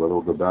deeper, whether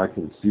we'll go back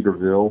to the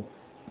Cedarville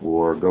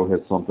or go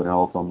hit something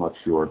else, I'm not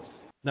sure.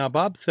 Now,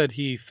 Bob said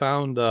he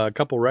found a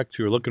couple wrecks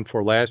you were looking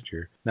for last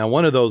year. Now,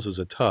 one of those was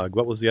a tug.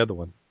 What was the other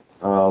one?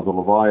 The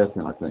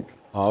Leviathan, I think.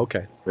 Oh,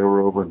 okay. They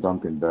were over in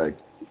Duncan Bay.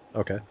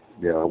 Okay.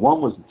 Yeah, one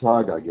was the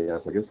tug, I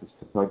guess. I guess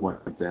the tug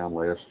went down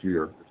last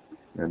year.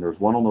 And there's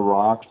one on the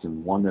rocks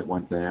and one that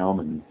went down.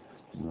 And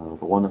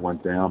the one that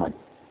went down,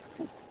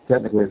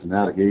 technically it's a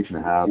navigation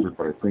hazard,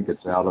 but I think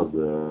it's out of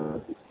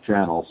the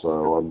channel,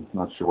 so I'm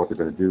not sure what they're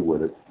going to do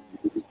with it.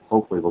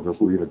 Hopefully they'll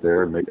just leave it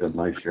there and make it a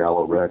nice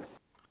shallow wreck.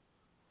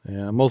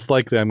 Yeah, most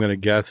likely I'm going to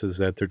guess is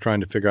that they're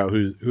trying to figure out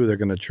who they're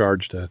going to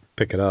charge to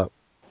pick it up.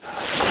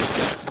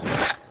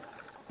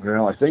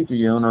 Well, I think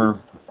the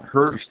owner,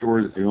 heard a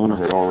story that the owner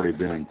had already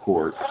been in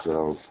court,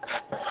 so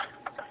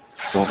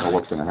don't know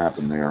what's going to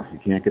happen there. You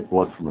can't get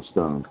blood from a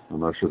stone,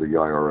 unless you're the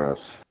IRS.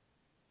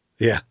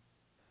 Yeah.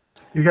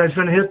 You guys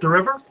going to hit the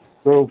river?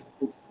 So,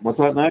 what's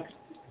that next?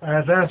 I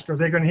was asked, are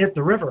they going to hit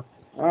the river?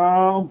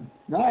 No,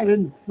 I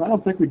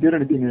don't think we did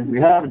anything. We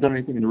haven't done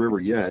anything in the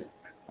river yet,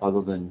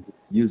 other than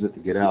use it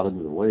to get out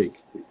into the lake.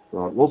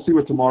 So we'll see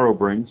what tomorrow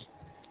brings.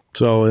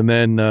 So, and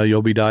then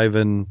you'll be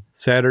diving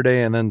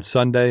Saturday and then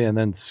Sunday and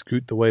then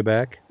scoot the way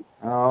back?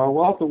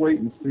 We'll have to wait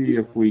and see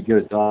if we get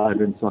a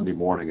dive in Sunday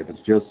morning. If it's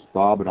just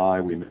Bob and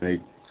I, we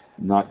may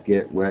not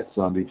get wet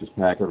Sunday, just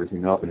pack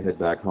everything up and head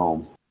back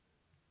home.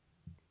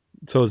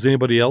 So has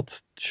anybody else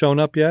shown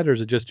up yet, or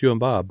is it just you and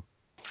Bob?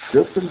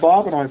 Just been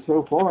Bob and I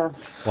so far.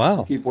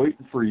 Wow. I keep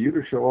waiting for you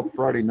to show up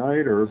Friday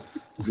night, or,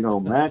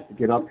 Mac to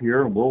get up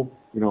here, and we'll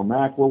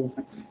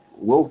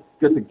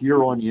get the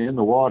gear on you in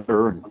the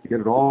water and get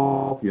it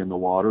off you in the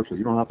water so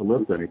you don't have to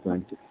lift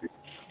anything.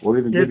 We'll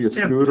even give you a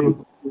scooter.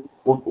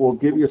 We'll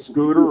give you a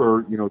scooter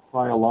or,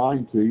 tie a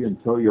line to you and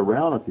tow you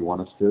around if you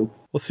want us to.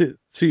 Well,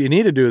 see, you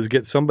need to do is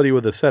get somebody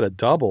with a set of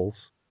doubles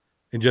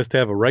and just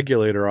have a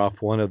regulator off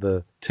one of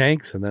the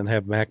tanks and then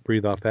have Mac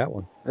breathe off that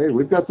one. Hey,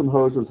 we've got some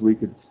hoses we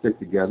could stick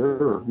together,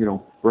 or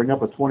bring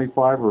up a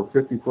 25 or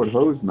 50-foot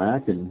hose,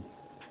 Mac, and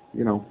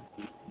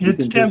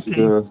It's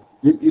tempting.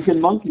 You can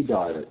monkey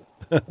dive it.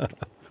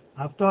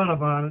 I've thought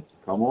about it.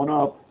 Come on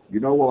up.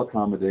 We'll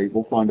accommodate.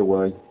 We'll find a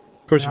way.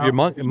 Of course, if you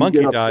monkey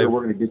get up dive, there,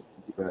 we're going to get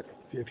you back.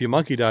 if you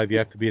monkey dive, you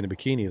have to be in a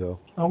bikini, though.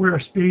 I'll wear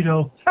a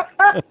Speedo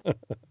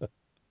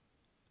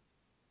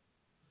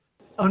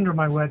under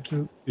my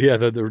wetsuit. Yeah,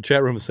 the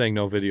chat room is saying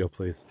no video,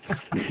 please.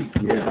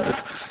 Yeah.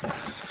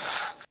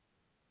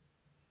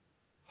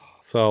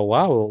 So,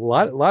 wow,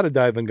 a lot of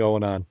diving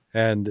going on.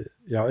 And,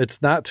 it's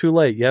not too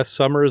late. Yes,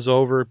 summer is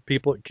over.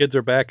 Kids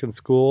are back in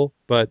school,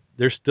 but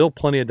there's still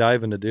plenty of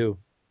diving to do.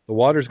 The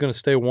water's going to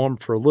stay warm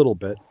for a little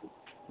bit.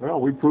 Well,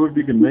 we proved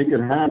you can make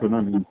it happen.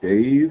 I mean,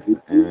 Dave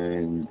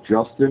and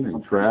Justin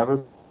and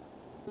Travis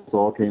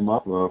all came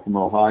up from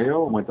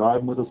Ohio and went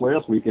diving with us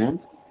last weekend.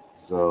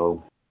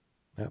 So,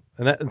 yeah.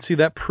 And see,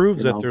 that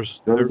proves that there's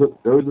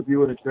those of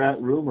you in the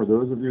chat room or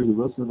those of you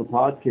who listen to the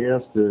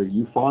podcast,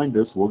 you find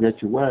us, we'll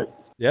get you wet.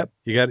 Yep,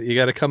 you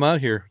got to come out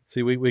here.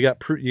 See, we got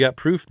you got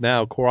proof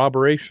now,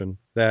 corroboration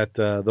that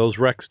those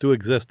wrecks do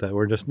exist. That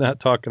we're just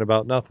not talking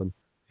about nothing.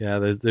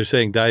 Yeah, they're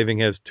saying diving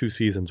has 2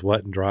 seasons,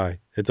 wet and dry.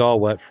 It's all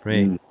wet for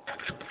me.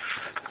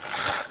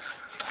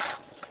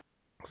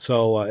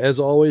 So, as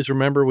always,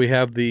 remember we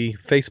have the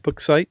Facebook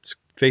site,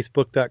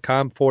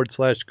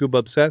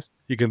 facebook.com/ScubaObsessed.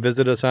 You can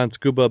visit us on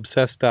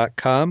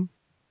ScubaObsessed.com.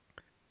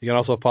 You can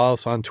also follow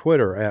us on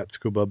Twitter at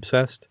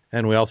ScubaObsessed.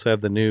 And we also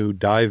have the new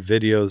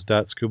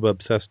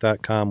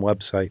divevideos.scubaobsessed.com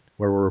website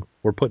where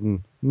we're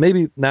putting,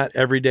 maybe not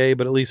every day,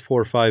 but at least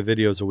 4 or 5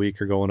 videos a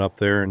week are going up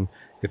there. And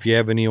if you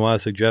have any you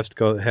want to suggest,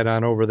 go head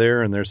on over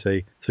there, and there's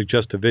a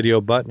suggest a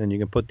video button, and you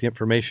can put the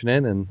information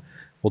in, and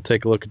we'll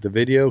take a look at the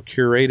video,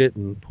 curate it,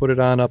 and put it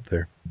on up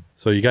there.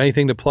 So you got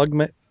anything to plug,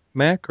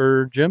 Mac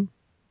or Jim?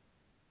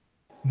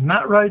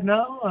 Not right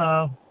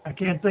now. I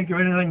can't think of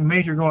anything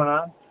major going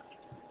on.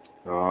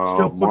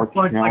 Still Mark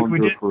plug like we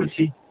did for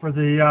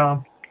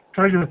the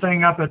treasure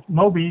thing up at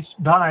Moby's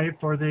Dive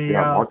for the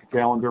mark the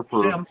calendar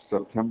for Sim.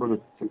 September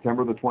the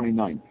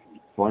 29th.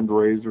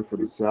 Fundraiser for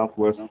the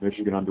Southwest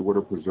Michigan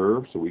Underwater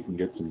Preserve, so we can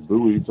get some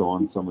buoys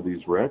on some of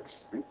these wrecks.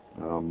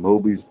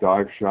 Moby's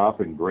Dive Shop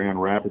in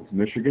Grand Rapids,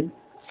 Michigan.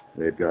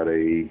 They've got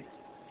a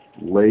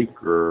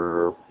lake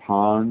or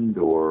pond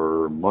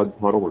or mud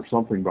puddle or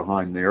something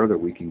behind there that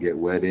we can get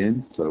wet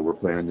in, so we're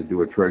planning to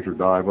do a treasure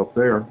dive up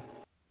there.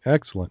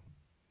 Excellent.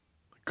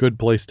 Good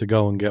place to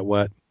go and get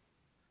wet.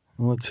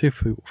 Well, let's see if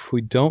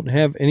we don't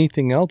have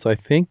anything else. I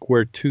think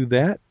we're to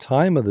that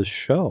time of the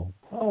show.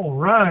 All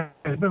right.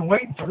 I've been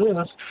waiting for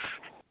this.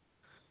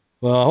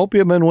 Well, I hope you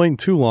haven't been waiting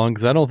too long,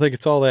 because I don't think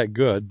it's all that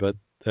good, but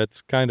that's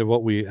kind of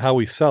how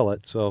we sell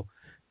it. So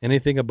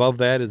anything above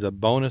that is a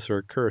bonus or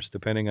a curse,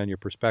 depending on your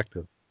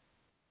perspective.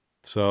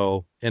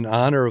 So in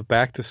honor of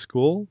back to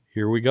school,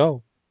 here we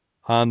go.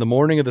 On the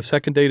morning of the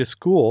second day to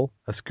school,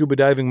 a scuba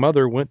diving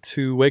mother went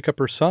to wake up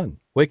her son.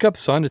 Wake up,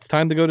 son, it's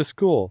time to go to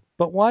school.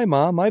 But why,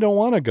 Mom? I don't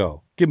want to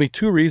go. Give me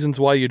 2 reasons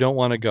why you don't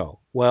want to go.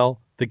 Well,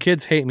 the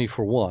kids hate me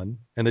for 1,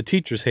 and the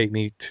teachers hate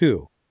me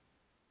 2.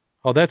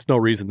 Oh, that's no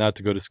reason not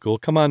to go to school.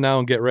 Come on now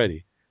and get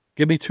ready.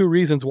 Give me 2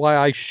 reasons why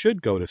I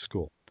should go to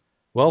school.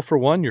 Well, for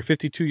 1, you're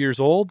 52 years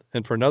old,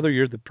 and for another,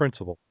 you're the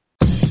principal.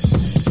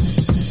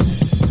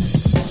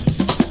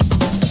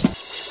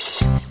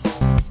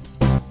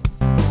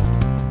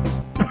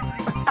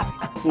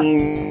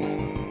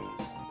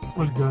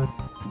 Was good.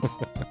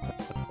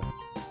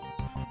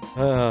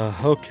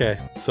 Okay,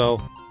 so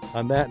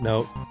on that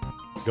note,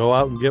 go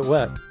out and get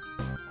wet.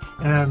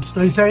 And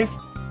stay safe.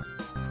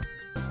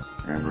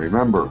 And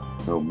remember,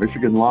 no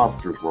Michigan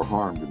lobsters were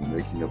harmed in the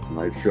making of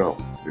tonight's show.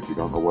 If you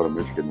don't know what a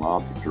Michigan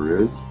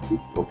lobster is,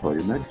 we'll tell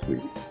you next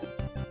week.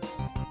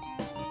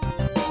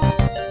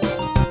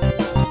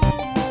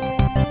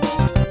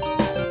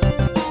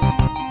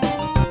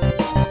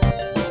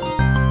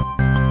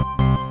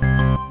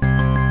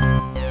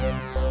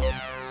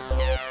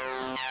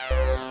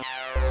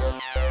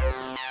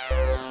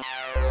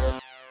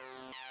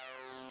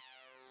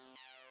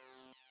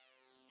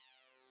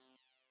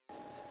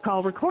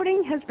 Call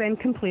recording has been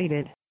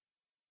completed.